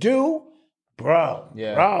willing to do, bro.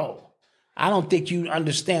 I don't think you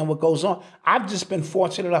understand what goes on. I've just been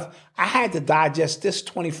fortunate enough. I had to digest this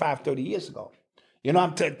 25, 30 years ago. You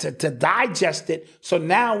know, to digest it. So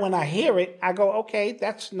now when I hear it, I go, okay,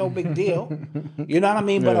 that's no big deal. You know what I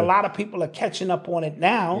mean? But a lot of people are catching up on it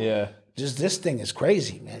now. Yeah. Just this thing is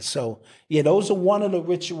crazy, man. So yeah, those are one of the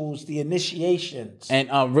rituals, the initiations.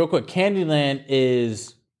 And real quick, Candyland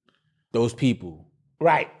is those people.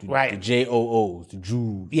 Right. The JOOs, the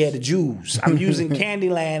Jews. Yeah, the Jews. I'm using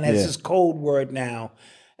Candyland as this code word now.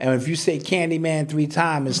 And if you say Candyman 3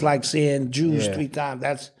 times, it's like saying Jews 3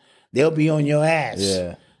 times. They'll be on your ass.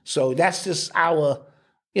 Yeah. So that's just our,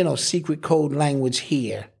 secret code language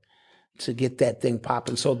here to get that thing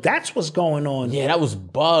popping. So that's what's going on. Yeah, that was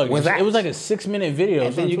bugged. It was like a 6-minute video.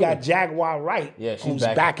 And then you got Jaguar Wright, who's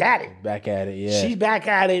back at it. Back at it, yeah. She's back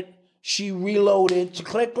at it. She reloaded. She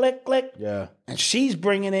click, click, click. Yeah. And she's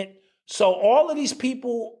bringing it. So all of these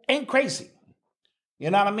people ain't crazy. You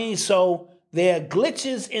know what I mean? So there are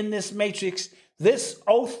glitches in this matrix. This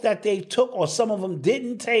oath that they took, or some of them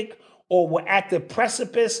didn't take, or were at the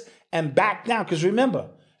precipice and back down. Because remember,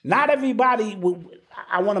 not everybody,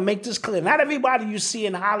 I want to make this clear, not everybody you see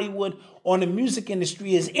in Hollywood or in the music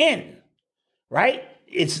industry is in, right?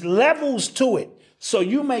 It's levels to it. So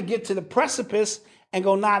you may get to the precipice and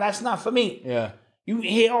go, nah, that's not for me. Yeah. You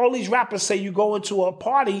hear all these rappers say you go into a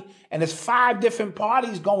party and there's 5 different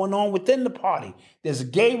parties going on within the party. There's a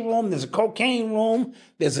gay room, there's a cocaine room,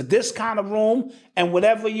 there's a this kind of room, and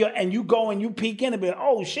whatever you go and you peek in and be like,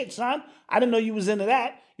 oh shit, son, I didn't know you was into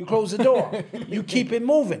that. You close the door. You keep it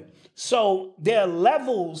moving. So there are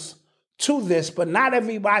levels to this, but not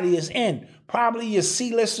everybody is in. Probably your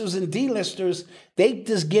C-listers and D-listers, they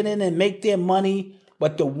just get in and make their money,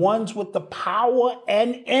 but the ones with the power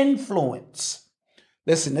and influence.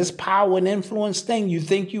 Listen, this power and influence thing, you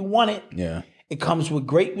think you want it. Yeah. It comes with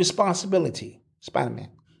great responsibility. Spider-Man.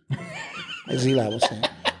 As Eli was saying.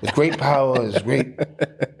 With great power is great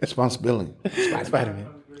responsibility.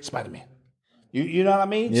 Spider-Man. You know what I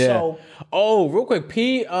mean? Yeah. So, real quick,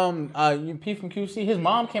 P from QC, his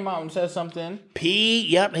mom came out and said something.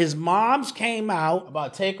 His mom's came out.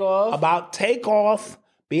 About Takeoff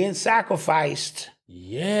being sacrificed.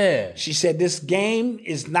 Yeah. She said this game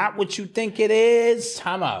is not what you think it is.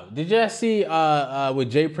 Time out. Did you see what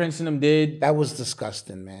Jay Prince and them did? That was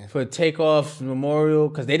disgusting, man. For Takeoff's memorial,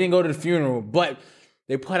 because they didn't go to the funeral, but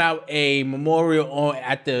they put out a memorial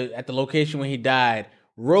at the location where he died.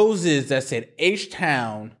 Roses that said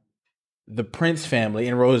H-Town, the Prince family,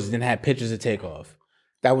 and roses didn't have pictures of Takeoff.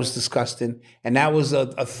 That was disgusting. And that was a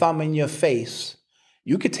thumb in your face.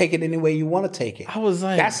 You could take it any way you want to take it. I was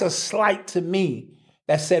like... That's a slight to me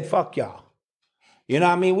that said, fuck y'all. You know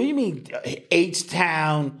what I mean? What do you mean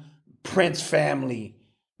H-Town, Prince family?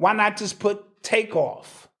 Why not just put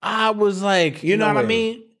Takeoff? I was like... You know what I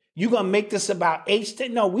mean? You going to make this about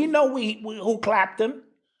H-Town? No, we know who clapped him.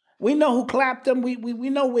 We know who clapped him. We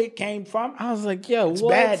know where it came from. I was like, yo, it's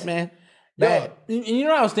what? Bad, man. Bad. And you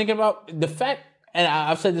know what I was thinking about? The fact, and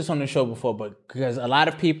I've said this on the show before, but because a lot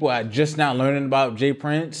of people are just now learning about Jay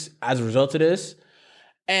Prince as a result of this.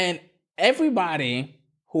 And everybody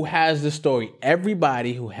who has the story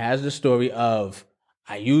of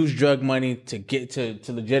I use drug money to get to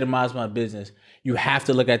legitimize my business, you have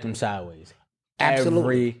to look at them sideways. Absolutely.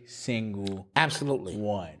 Every single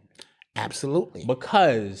one. Absolutely.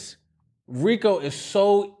 Because RICO is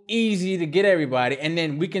so easy to get everybody, and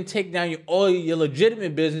then we can take down all your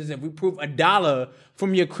legitimate business if we prove $1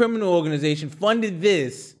 from your criminal organization funded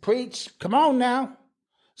this. Preach. Come on now.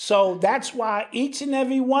 So that's why each and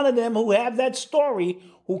every one of them who have that story,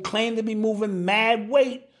 who claim to be moving mad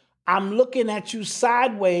weight, I'm looking at you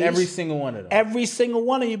sideways. Every single one of them. Every single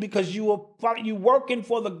one of you, because you working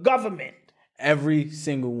for the government. Every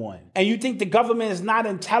single one. And you think the government is not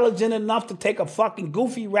intelligent enough to take a fucking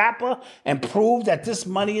goofy rapper and prove that this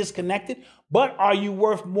money is connected? But are you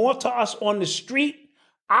worth more to us on the street,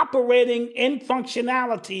 operating in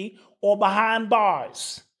functionality, or behind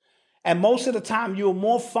bars? And most of the time, you're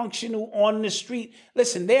more functional on the street.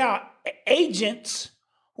 Listen, there are agents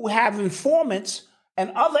who have informants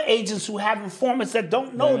and other agents who have informants that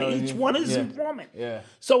don't know that each one is informant. Yeah.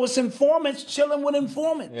 So it's informants chilling with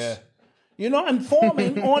informants. Yeah. You know,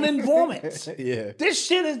 informing on informants. Yeah. This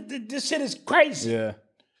shit is crazy. Yeah.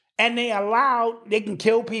 And they can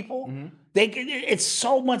kill people. Mm-hmm. It's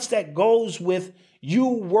so much that goes with you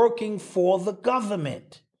working for the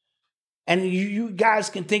government. And you guys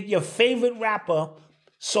can think your favorite rapper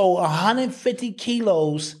sold 150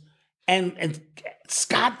 kilos and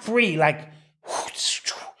scot-free, like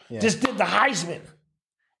just did the Heisman.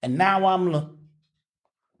 And now I'm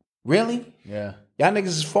really? Yeah. Y'all niggas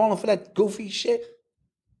is falling for that goofy shit?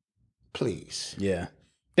 Please. Yeah.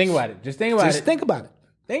 Think about it. Just think about Just it. think about it.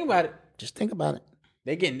 Think about it. Just think about it.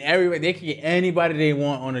 They getting everybody. They can get anybody they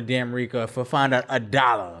want on a damn RICO for find out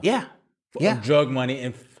 $1. Yeah. Of drug money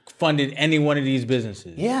and funded any one of these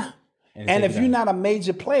businesses. Yeah. And And take if you you're down. not a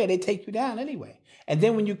major player, they take you down anyway. And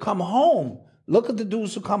then when you come home, look at the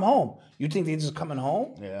dudes who come home. You think they're just coming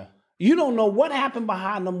home? Yeah. You don't know what happened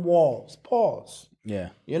behind them walls. Pause. Yeah.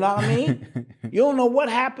 You know what I mean? You don't know what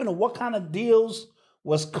happened or what kind of deals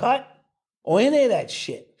was cut or any of that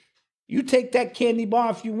shit. You take that candy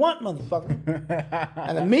bar if you want, motherfucker.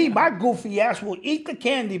 And me, my goofy ass will eat the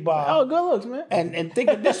candy bar. Oh, good looks, man. And think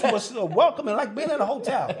of this was welcoming, like being at a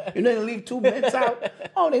hotel. You know, they leave 2 minutes out.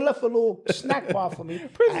 Oh, they left a little snack bar for me.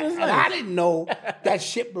 And I didn't know that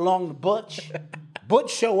shit belonged to Butch.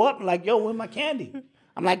 Butch show up like, yo, where's my candy?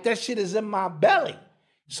 I'm like, that shit is in my belly.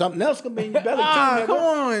 Something else can be in your belly too, nigga. Come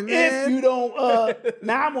on, man. If you don't,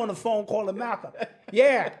 now I'm on the phone calling Malcolm.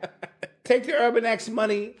 Yeah, take the Urban X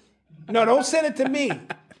money. No, don't send it to me.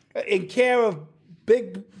 In care of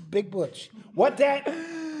Big Butch. What that?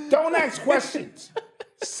 Don't ask questions.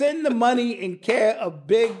 Send the money in care of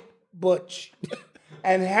Big Butch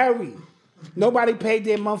and Harry. Nobody paid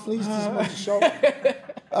their monthlies this month. Show.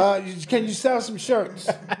 Can you sell some shirts?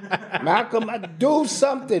 Malcolm, do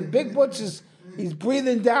something. Big Butch he's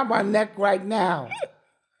breathing down my neck right now.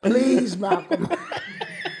 Please, Malcolm.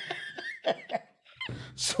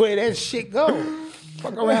 Swear that shit go.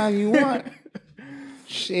 Fuck around you want.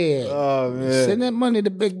 Shit. Oh, man. Send that money to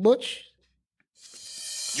Big Butch.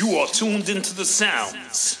 You are tuned into the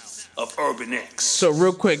sounds of Urban X. So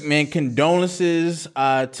real quick, man, condolences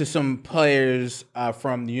to some players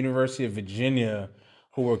from the University of Virginia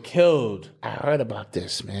who were killed. I heard about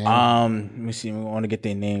this, man. Let me see. I want to get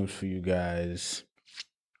their names for you guys.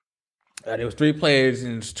 There was 3 players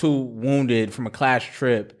and 2 wounded from a class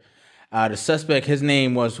trip. The suspect, his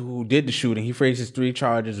name was who did the shooting. He faces 3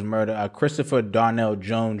 charges of murder. Christopher Darnell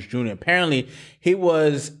Jones Jr. Apparently, he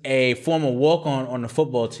was a former walk-on on the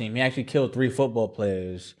football team. He actually killed 3 football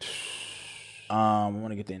players. I want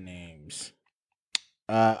to get their names.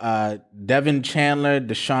 Devin Chandler,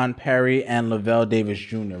 Deshaun Perry, and Lavelle Davis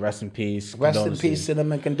Jr. Rest in peace. Rest in peace to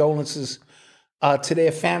them and condolences to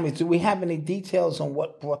their families. Do we have any details on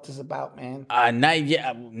what brought this about, man? Not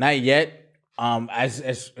yet.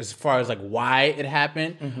 As far as like why it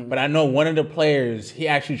happened, but I know one of the players, he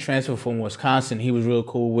actually transferred from Wisconsin. He was real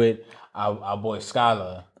cool with our boy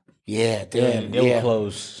Skylar. Yeah, They were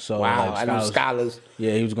close. So wow, like, I know Scholars.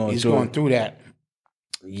 Yeah, he was going. He's through going it. through that.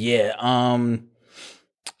 Yeah.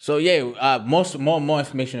 So yeah, more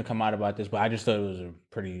information to come out about this, but I just thought it was a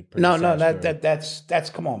pretty No, sad story. that's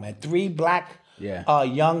come on, man. 3 black Yeah.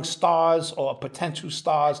 young stars or potential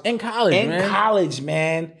stars In college,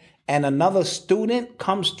 man. And another student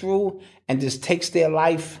comes through and just takes their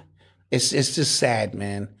life. It's just sad,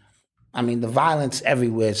 man. I mean, the violence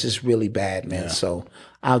everywhere is just really bad, man. Yeah. So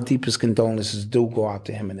our deepest condolences do go out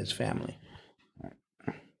to him and his family.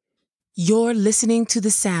 You're listening to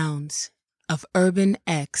the sounds of Urban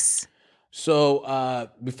X. So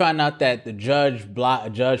we found out that the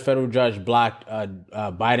federal judge blocked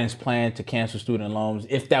Biden's plan to cancel student loans,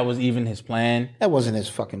 if that was even his plan. That wasn't his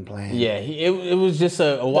fucking plan. Yeah, it was just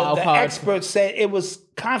a wild The card. experts said it was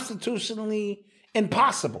constitutionally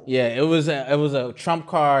impossible. Yeah, it was a trump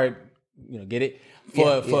card. You know, get it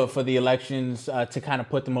for the elections to kind of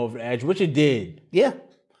put them over the edge, which it did. Yeah.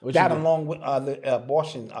 Which That is- along with the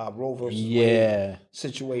abortion Roe versus Yeah. Wade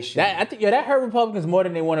situation. I think that hurt Republicans more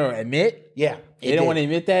than they want to admit. Yeah, They don't want to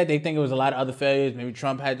admit that. They think it was a lot of other failures. Maybe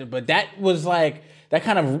Trump had to, but that was like, that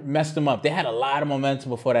kind of messed them up. They had a lot of momentum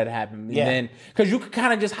before that happened. And Yeah. then, because you could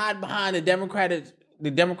kind of just hide behind the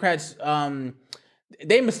Democrats,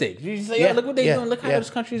 they mistakes. You just say, Yeah, look what they're yeah, doing. Look how yeah. this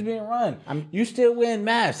country's being run. You still wearing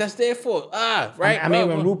masks. That's their fault. Right? I mean,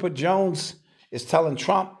 when Rupert Jones is telling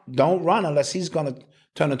Trump, don't run unless he's going to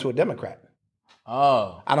turn into a Democrat.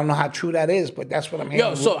 Oh. I don't know how true that is, but that's what I'm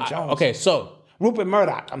hearing. Rupert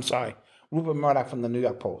Murdoch. I'm sorry. Rupert Murdoch from the New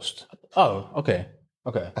York Post. Oh, okay.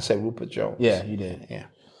 I said Rupert Jones. Yeah, you did. Yeah.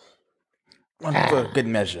 For good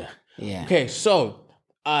measure. Yeah. Okay, so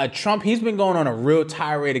Trump, he's been going on a real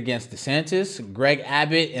tirade against DeSantis, Greg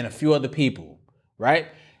Abbott, and a few other people, right?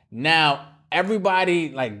 Now, everybody,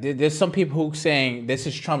 like, there's some people who saying this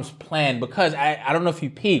is Trump's plan because I don't know if you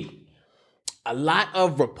peeped. A lot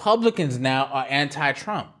of Republicans now are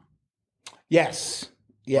anti-Trump. Yes.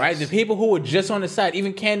 Right? The people who were just on the side,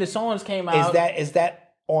 even Candace Owens came out. Is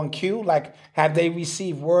that on cue? Like, have they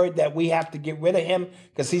received word that we have to get rid of him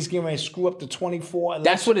because he's getting ready to screw up the 24 election?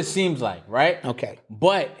 That's what it seems like, right? Okay.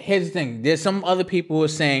 But here's the thing. There's some other people who are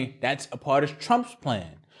saying that's a part of Trump's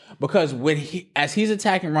plan. Because as he's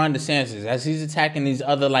attacking Ron DeSantis, as he's attacking these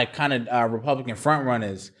other like kind of Republican front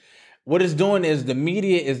runners, what it's doing is the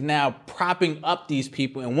media is now propping up these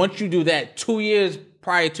people. And once you do that 2 years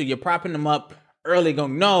prior to, you're propping them up early,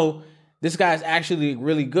 going, no, this guy's actually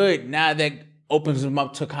really good. Now that opens them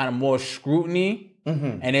up to kind of more scrutiny.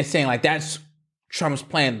 And they're saying like that's Trump's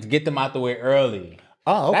plan to get them out the way early.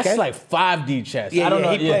 Oh, okay. That's like 5D chess. Yeah, I don't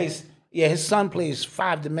know. He plays. Yeah, his son plays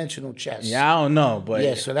 5-dimensional chess. Yeah, I don't know, but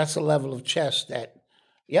yeah, so that's a level of chess that.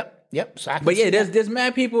 Yep. So I can but yeah, see there's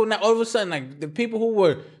mad people now. All of a sudden, like the people who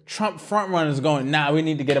were Trump frontrunners going, nah, we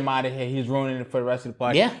need to get him out of here. He's ruining it for the rest of the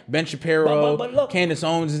party. Yeah. Ben Shapiro, but look, Candace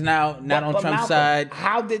Owens is now not on Trump's Malcolm, side.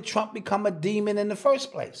 How did Trump become a demon in the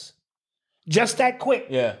first place? Just that quick.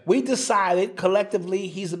 Yeah. We decided collectively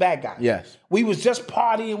he's the bad guy. Yes. We was just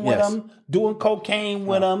partying with Yes. him, doing cocaine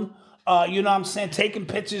with him. You know what I'm saying? Taking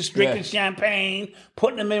pictures, drinking champagne,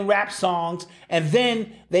 putting them in rap songs. And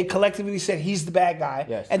then they collectively said he's the bad guy.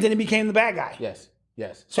 Yes. And then he became the bad guy. Yes.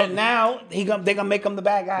 So now they're going to make him the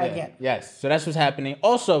bad guy again. Yes. So that's what's happening.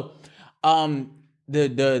 Also, the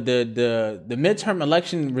midterm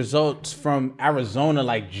election results from Arizona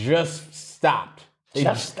like just stopped.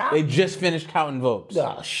 They just finished counting votes.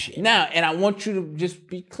 Oh, shit. Now, and I want you to just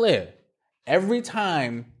be clear. Every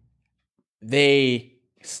time they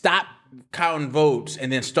stop counting votes and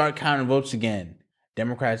then start counting votes again,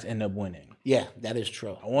 Democrats end up winning. Yeah, that is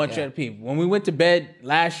true. I want you to people. When we went to bed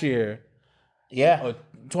last year, or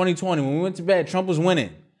 2020, when we went to bed, Trump was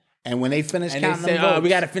winning. And when they finished And counting they said, them votes, we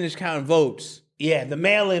got to finish counting votes. Yeah, the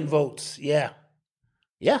mail-in votes. Yeah.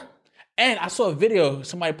 And I saw a video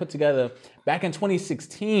somebody put together back in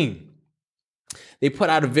 2016. They put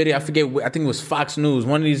out a video. I forget. I think it was Fox News.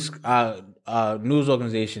 One of these news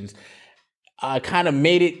organizations kind of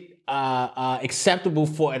made it acceptable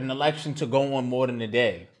for an election to go on more than a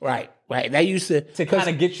day. Right. They used to kind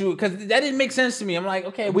of get you, because that didn't make sense to me. I'm like,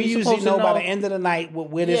 okay, we usually know by the end of the night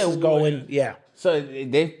where this is going. Yeah. So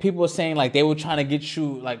people were saying like they were trying to get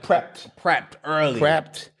you like prepped early.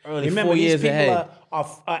 Early, Remember, 4 years these people ahead.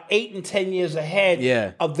 are 8 and 10 years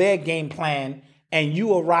ahead of their game plan, and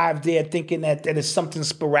you arrive there thinking that it's something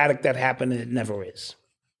sporadic that happened, and it never is.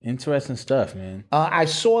 Interesting stuff, man. I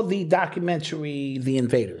saw the documentary, The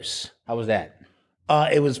Invaders. How was that?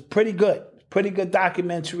 It was pretty good. Pretty good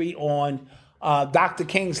documentary on Dr.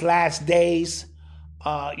 King's last days,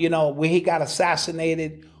 where he got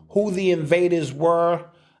assassinated, who the invaders were,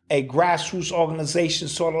 a grassroots organization,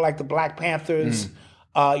 sort of like the Black Panthers,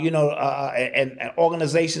 and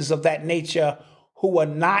organizations of that nature who were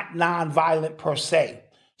not nonviolent per se.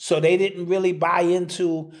 So they didn't really buy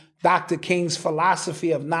into Dr. King's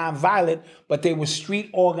philosophy of nonviolent, but they were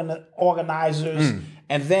street organizers.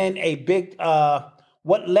 And then a big,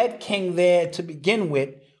 what led King there to begin with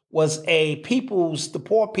was the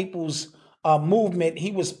poor people's movement.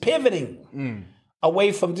 He was pivoting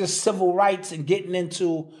away from just civil rights and getting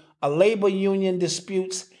into labor union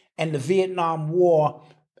disputes and the Vietnam War.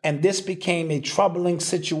 And this became a troubling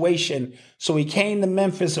situation. So he came to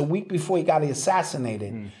Memphis a week before he got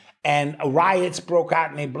assassinated. And riots broke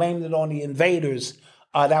out, and they blamed it on the invaders.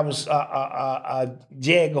 That was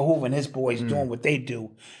J. Edgar Hoover and his boys doing what they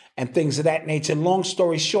do, and things of that nature. Long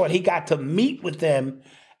story short, he got to meet with them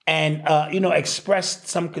and expressed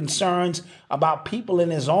some concerns about people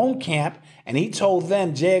in his own camp. And he told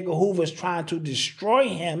them J. Edgar Hoover is trying to destroy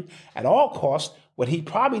him at all costs. What he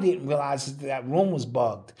probably didn't realize is that room was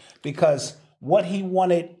bugged, because what he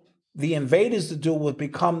wanted the invaders to do was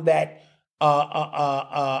become that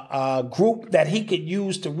group that he could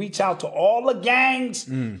use to reach out to all the gangs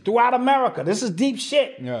throughout America. This is deep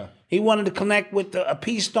shit. Yeah. He wanted to connect with the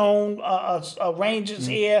Peace Stone Rangers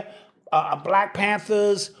here, Black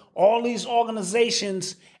Panthers, all these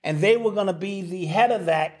organizations, and they were going to be the head of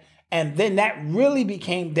that. And then that really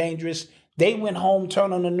became dangerous. They went home,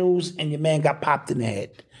 turned on the news, and your man got popped in the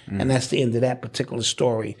head. And that's the end of that particular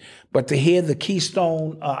story. But to hear the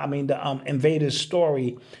the invaders'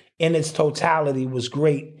 story in its totality was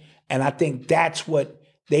great. And I think that's what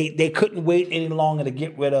they couldn't wait any longer to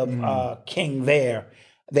get rid of King there.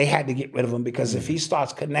 They had to get rid of him, because if he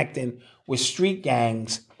starts connecting with street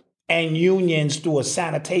gangs and unions through a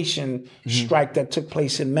sanitation strike that took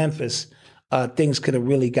place in Memphis, things could have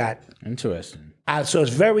really got interesting. So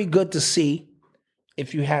it's very good to see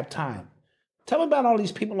if you have time. Tell me about all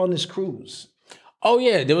these people on this cruise. Oh,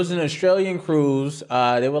 yeah. There was an Australian cruise.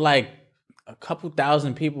 There were like a couple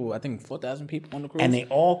thousand people, I think 4,000 people on the cruise. And they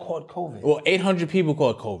all caught COVID. Well, 800 people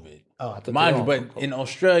caught COVID. Oh, I thought mind you, but in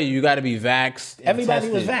Australia, you got to be vaxxed. Everybody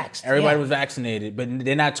was vaxxed. Everybody was vaccinated, but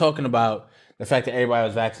they're not talking about the fact that everybody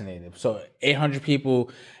was vaccinated. So 800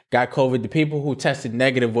 people got COVID. The people who tested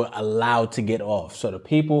negative were allowed to get off. So the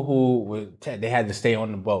people who they had to stay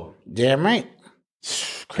on the boat. Damn right.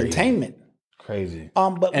 Crazy. Containment. Crazy.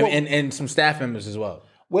 But and some staff members as well.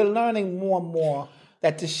 we're learning more and more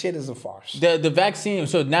that this shit is a farce. The vaccine.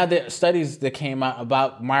 So now the studies that came out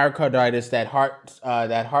about myocarditis, that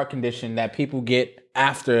heart condition that people get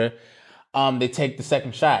after they take the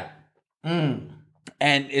second shot, and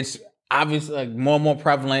it's obviously like more and more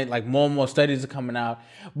prevalent. Like more and more studies are coming out.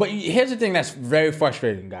 But here's the thing that's very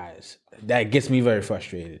frustrating, guys. That gets me very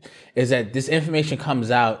frustrated is that this information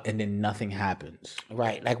comes out and then nothing happens.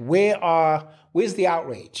 Right. Like where's the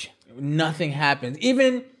outrage? Nothing happens.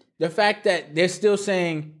 Even the fact that they're still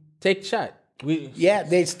saying take the shot.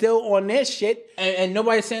 They're still on this shit. And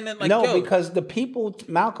nobody's saying that because the people,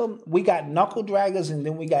 Malcolm, we got knuckle draggers and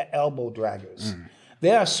then we got elbow draggers.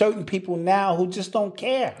 There are certain people now who just don't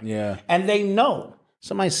care. Yeah. And they know.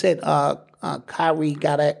 Somebody said Kyrie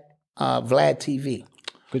got at Vlad TV.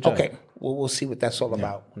 Good job. Okay. Well, we'll see what that's all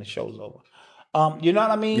about when the show's over. You know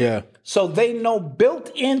what I mean? Yeah. So they know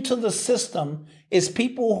built into the system is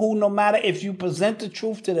people who, no matter if you present the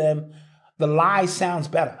truth to them, the lie sounds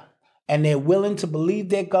better. And they're willing to believe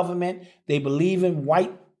their government. They believe in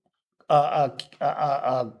white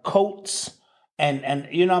coats and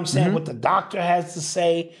you know what I'm saying, what the doctor has to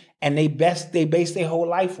say. And they base their whole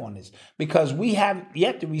life on this. Because we have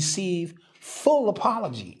yet to receive full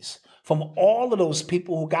apologies from all of those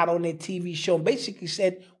people who got on their TV show and basically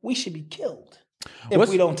said we should be killed if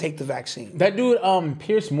we don't take the vaccine. That dude,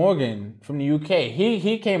 Piers Morgan from the UK,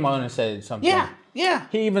 he came on and said something. Yeah.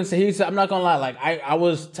 He even said, I'm not gonna lie, like I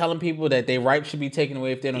was telling people that their rights should be taken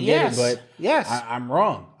away if they don't get it, but I'm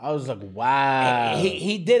wrong. I was like, wow.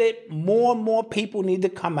 He did it. More and more people need to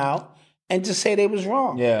come out and just say they was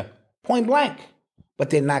wrong. Yeah. Point blank. But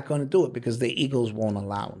they're not going to do it because their egos won't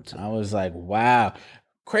allow them to. I was like, wow.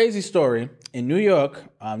 Crazy story. In New York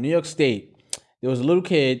State, there was a little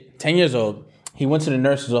kid, 10 years old. He went to the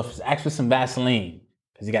nurse's office, asked for some Vaseline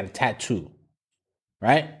because he got a tattoo,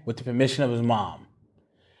 right? With the permission of his mom.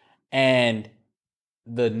 And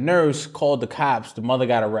the nurse called the cops. The mother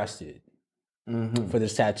got arrested for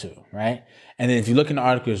this tattoo, right? And then if you look in the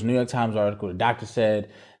article, it's a New York Times article, the doctor said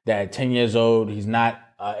that at 10 years old, he's not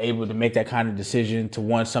able to make that kind of decision to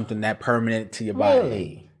want something that permanent to your body.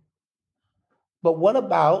 Really? But what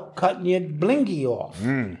about cutting your blingy off?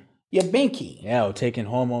 Your binky? Yeah, or taking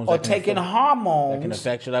hormones. Or taking hormones. That can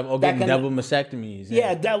affect your life. Or getting double mastectomies.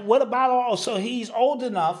 Yeah, what about also he's old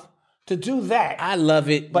enough to do that. I love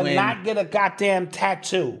it but not get a goddamn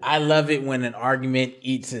tattoo. I love it when an argument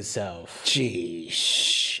eats itself.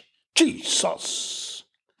 Jesus.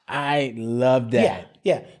 I love that.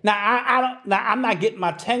 Yeah. Now I'm not getting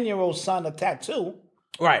my 10-year-old son a tattoo.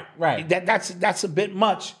 Right. That's a bit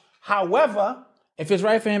much. However, if it's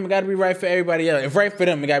right for him, it got to be right for everybody else. If right for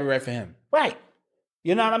them, it got to be right for him. Right.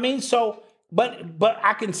 You know what I mean? So, but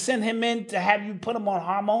I can send him in to have you put him on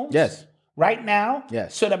hormones. Yes. Right now.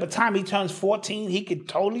 Yes. So that by the time he turns 14, he could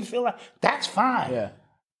totally feel like that's fine. Yeah.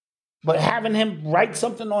 But having him write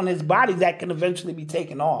something on his body that can eventually be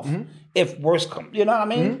taken off, if worse comes, you know what I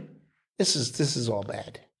mean? This is all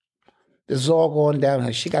bad. This is all going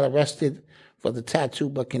down. She got arrested for the tattoo,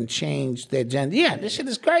 but can change their gender. Yeah, this shit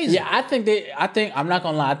is crazy. Yeah, I think I'm not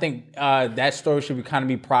gonna lie. I think that story should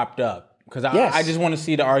be propped up because I just want to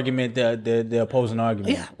see the argument, the opposing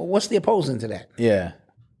argument. Yeah, but what's the opposing to that? Yeah.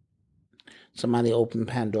 Somebody opened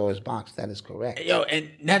Pandora's box. That is correct. Yo,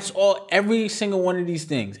 and that's all. Every single one of these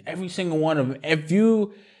things, every single one of them. If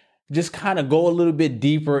you just kind of go a little bit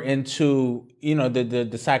deeper into,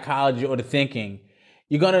 the psychology or the thinking,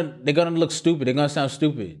 they're gonna look stupid. They're gonna sound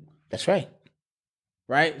stupid. That's right.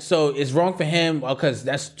 Right? So it's wrong for him because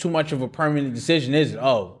that's too much of a permanent decision, is it?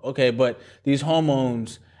 Oh, okay, but these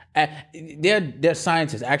hormones, they're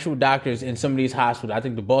scientists, actual doctors in some of these hospitals. I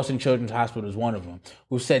think the Boston Children's Hospital is one of them,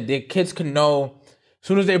 who said their kids can know as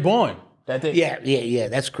soon as they're born. Yeah,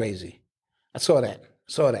 that's crazy. I saw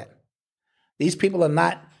that. These people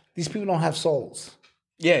don't have souls.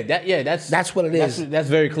 That's what it is. That's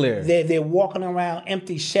very clear. They're walking around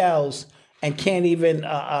empty shells and can't even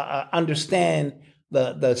understand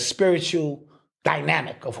the spiritual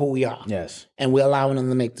dynamic of who we are. Yes. And we're allowing them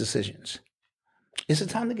to make decisions. Is it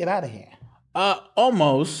time to get out of here?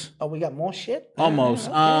 Almost. Oh, we got more shit? Almost.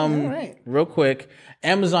 Okay, all right. Real quick,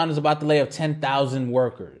 Amazon is about to lay off 10,000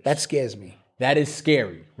 workers. That scares me. That is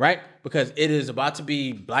scary, right? Because it is about to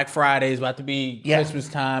be Black Friday, it's about to be Christmas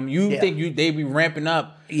time. You think they be ramping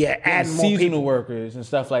up add more seasonal people. workers and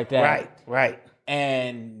stuff like that. Right.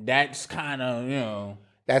 And that's kind of,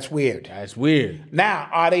 That's weird. That's weird. Now,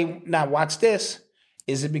 watch this.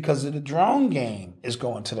 Is it because of the drone game is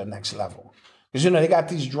going to the next level? Because, they got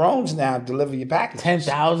these drones now to deliver your packages.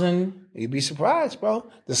 10,000? You'd be surprised, bro.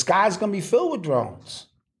 The sky's going to be filled with drones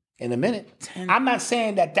in a minute. I'm not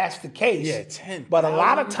saying that that's the case. Yeah, 10,000. But a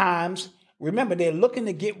lot of times, remember, they're looking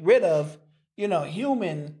to get rid of,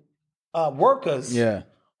 human workers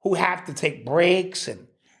who have to take breaks and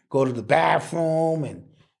go to the bathroom and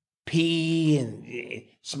pee and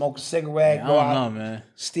smoke a cigarette, go out, man.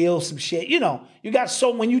 Steal some shit. You got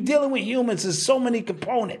when you're dealing with humans, there's so many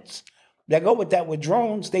components that go with that. With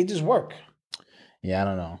drones, they just work. Yeah, I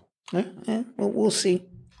don't know. We'll see.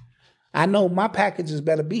 I know my packages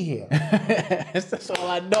better be here. That's all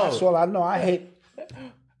I know. That's all I know. I hate,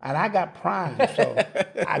 and I got Prime. So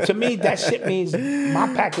to me, that shit means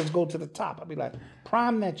my package go to the top. I'll be like,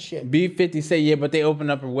 Prime that shit. B50 say, yeah, but they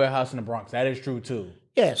opened up a warehouse in the Bronx. That is true, too.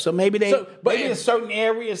 Yeah, so maybe maybe in certain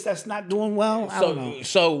areas that's not doing well. I don't know.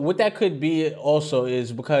 So what that could be also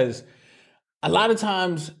is because a lot of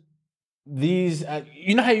times these,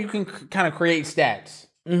 you know how you can kind of create stats,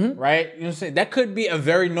 right? You know what I'm saying? That could be a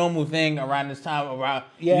very normal thing around this time.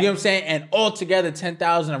 You know what I'm saying? And altogether,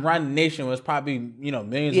 10,000 around the nation was probably,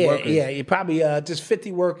 millions of workers. Yeah, you probably just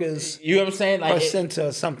 50 workers. You know what I'm saying? Like percent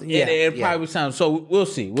or something. It probably sounds. So we'll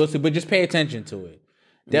see, but just pay attention to it.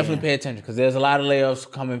 Definitely pay attention because there's a lot of layoffs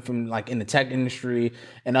coming from like in the tech industry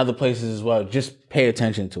and other places as well. Just pay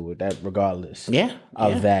attention to it. That regardless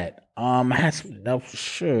of that. I had something else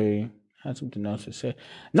to say.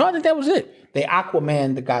 No, I think that was it. They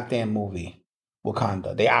Aquaman the goddamn movie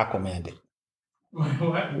Wakanda. They Aquaman it. What?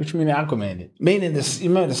 What you mean they Aquaman it? Meaning you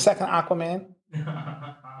remember the second Aquaman?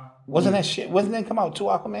 Wasn't that shit? Wasn't they come out 2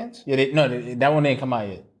 Aquamans? Yeah, that one didn't come out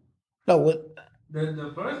yet. No, what?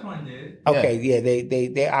 The first one did. Okay,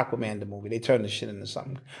 they Aquaman the movie. They turned the shit into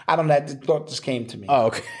something. I don't know. That thought just came to me. Oh,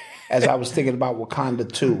 okay. As I was thinking about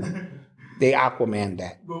Wakanda 2, they Aquaman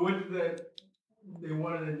that. But what did they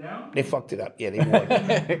wanted it down? They fucked it up. Yeah, they wanted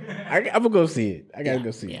it. I'm gonna go see it. I gotta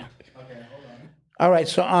go see it. Okay, hold on. All right,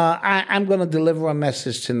 so I'm gonna deliver a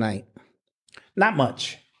message tonight. Not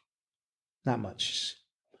much.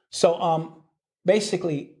 So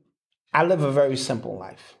basically, I live a very simple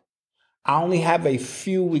life. I only have a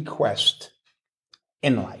few requests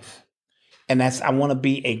in life. And that's I want to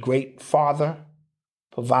be a great father,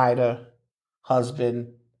 provider,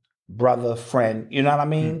 husband, brother, friend, you know what I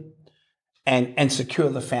mean? And secure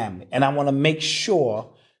the family. And I want to make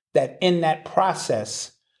sure that in that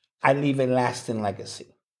process, I leave a lasting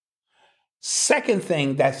legacy. Second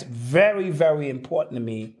thing that's very, very important to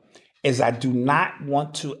me is I do not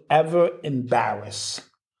want to ever embarrass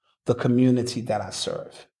the community that I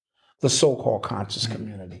serve. The so-called conscious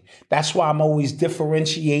community. That's why I'm always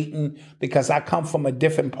differentiating because I come from a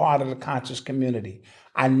different part of the conscious community.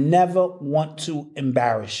 I never want to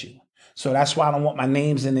embarrass you. So that's why I don't want my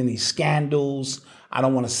names in any scandals. I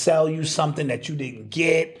don't want to sell you something that you didn't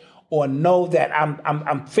get or know that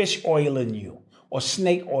I'm fish oiling you or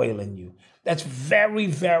snake oiling you. That's very,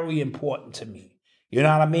 very important to me. You know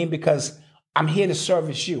what I mean? Because I'm here to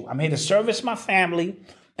service you. I'm here to service my family,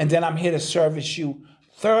 and then I'm here to service you.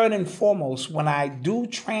 Third and foremost, when I do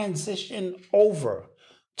transition over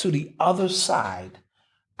to the other side,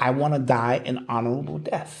 I want to die an honorable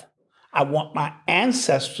death. I want my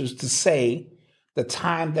ancestors to say the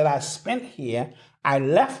time that I spent here, I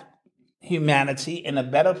left humanity in a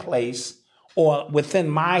better place or within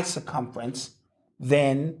my circumference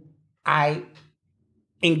than I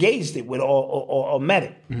engaged it with or met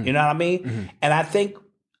it. Mm-hmm. You know what I mean? Mm-hmm. And I think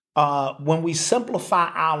when we simplify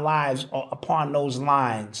our lives upon those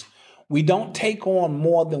lines, we don't take on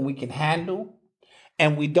more than we can handle,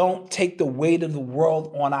 and we don't take the weight of the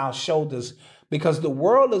world on our shoulders, because the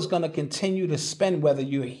world is going to continue to spin whether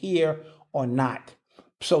you're here or not.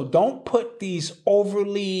 So don't put these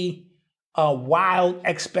overly wild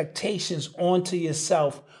expectations onto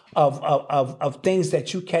yourself of things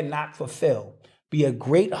that you cannot fulfill. Be a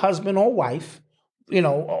great husband or wife,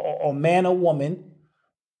 or man or woman.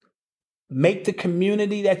 Make the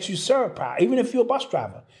community that you serve proud. Even if you're a bus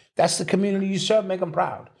driver, that's the community you serve, make them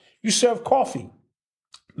proud. You serve coffee.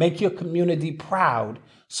 Make your community proud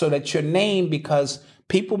so that your name, because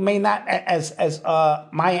people may not, as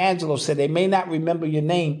Maya Angelou said, they may not remember your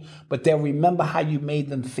name, but they'll remember how you made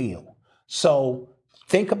them feel. So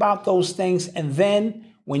think about those things. And then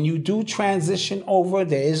when you do transition over,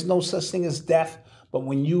 there is no such thing as death. But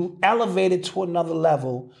when you elevate it to another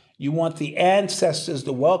level, you want the ancestors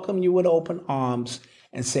to welcome you with open arms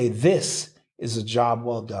and say, this is a job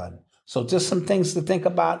well done. So just some things to think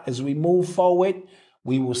about as we move forward.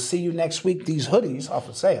 We will see you next week. These hoodies are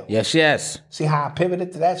for sale. Yes, yes. See how I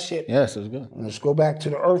pivoted to that shit? Yes, it was good. Let's go back to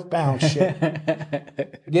the Earthbound shit.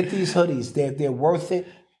 Get these hoodies. They're worth it.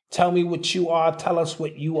 Tell me what you are. Tell us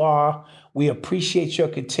what you are. We appreciate your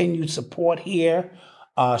continued support here.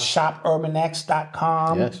 Shop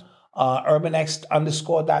urbanx.com. Yes.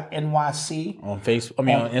 urbanx_.nyc. On Facebook,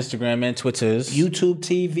 on Instagram and Twitters. YouTube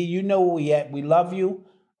TV. You know where we at. We love you.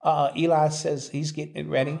 Eli says he's getting it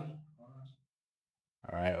ready.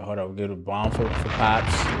 All right, hold up. We'll get a bomb for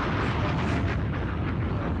Pops.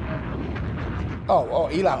 Oh,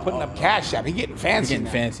 Eli putting up Cash App. He getting fancy.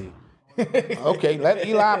 Fancy. Okay, let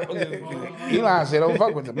Eli. Eli said, "Don't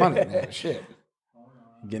fuck with the money, man." Shit.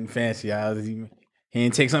 Getting fancy, y'all. He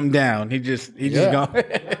ain't take something down. He just gone. My bad,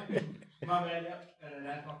 yep. And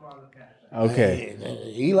that's my father's cash. Okay.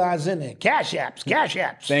 Eli's in there. Cash apps.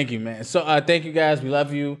 Thank you, man. So thank you guys. We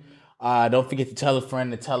love you. Don't forget to tell a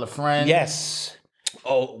friend to tell a friend. Yes.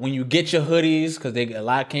 Oh, when you get your hoodies, because a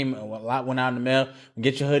lot went out in the mail. When you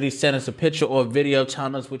get your hoodies, send us a picture or a video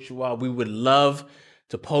telling us what you are. We would love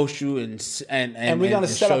to post you and we're gonna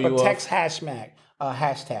set up a text hashtag.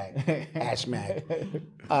 hashtag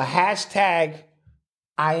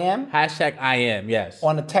I am Hashtag I am, yes.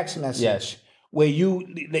 on a text message. Yes. Where you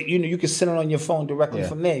can send it on your phone directly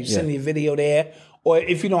from there. You send me a video there, or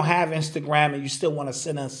if you don't have Instagram and you still want to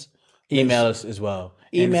send us, email us as well.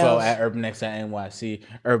 Email info@urbanx.nyc,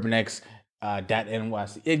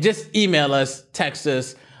 urbanx.nyc. Just email us, text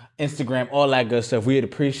us, Instagram, all that good stuff. We'd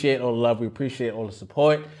appreciate all the love. We appreciate all the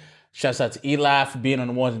support. Shouts out to Eli for being on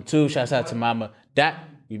the ones and twos. Shouts out to Mama Dat.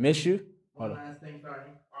 We miss you. One last thing, sorry.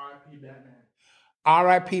 R.I.P. Batman.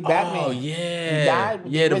 R.I.P. Batman. Oh, yeah. He died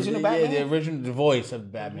with the original Batman? the voice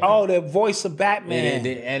of Batman. Oh, the voice of Batman.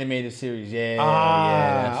 The animated series.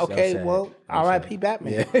 Yeah. Okay. Well, R.I.P.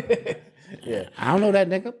 Batman. Yeah. I don't know that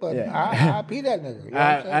nigga, but R.I.P. that nigga. You know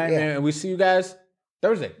what I'm saying? Man, we see you guys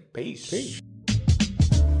Thursday. Peace.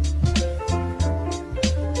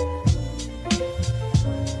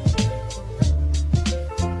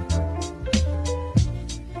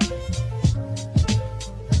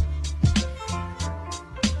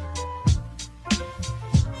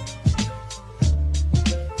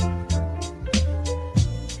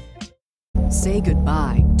 Say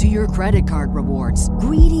goodbye to your credit card rewards.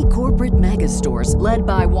 Greedy corporate mega stores, led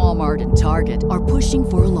by Walmart and Target, are pushing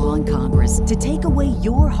for a law in Congress to take away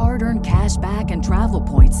your hard-earned cash back and travel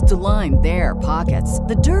points to line their pockets.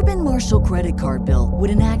 The Durbin-Marshall credit card bill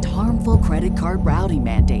would enact harmful credit card routing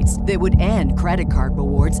mandates that would end credit card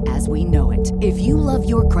rewards as we know it. If you love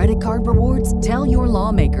your credit card rewards, tell your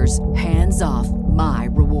lawmakers, hands off my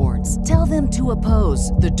rewards. Tell them to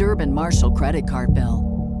oppose the Durbin-Marshall credit card bill.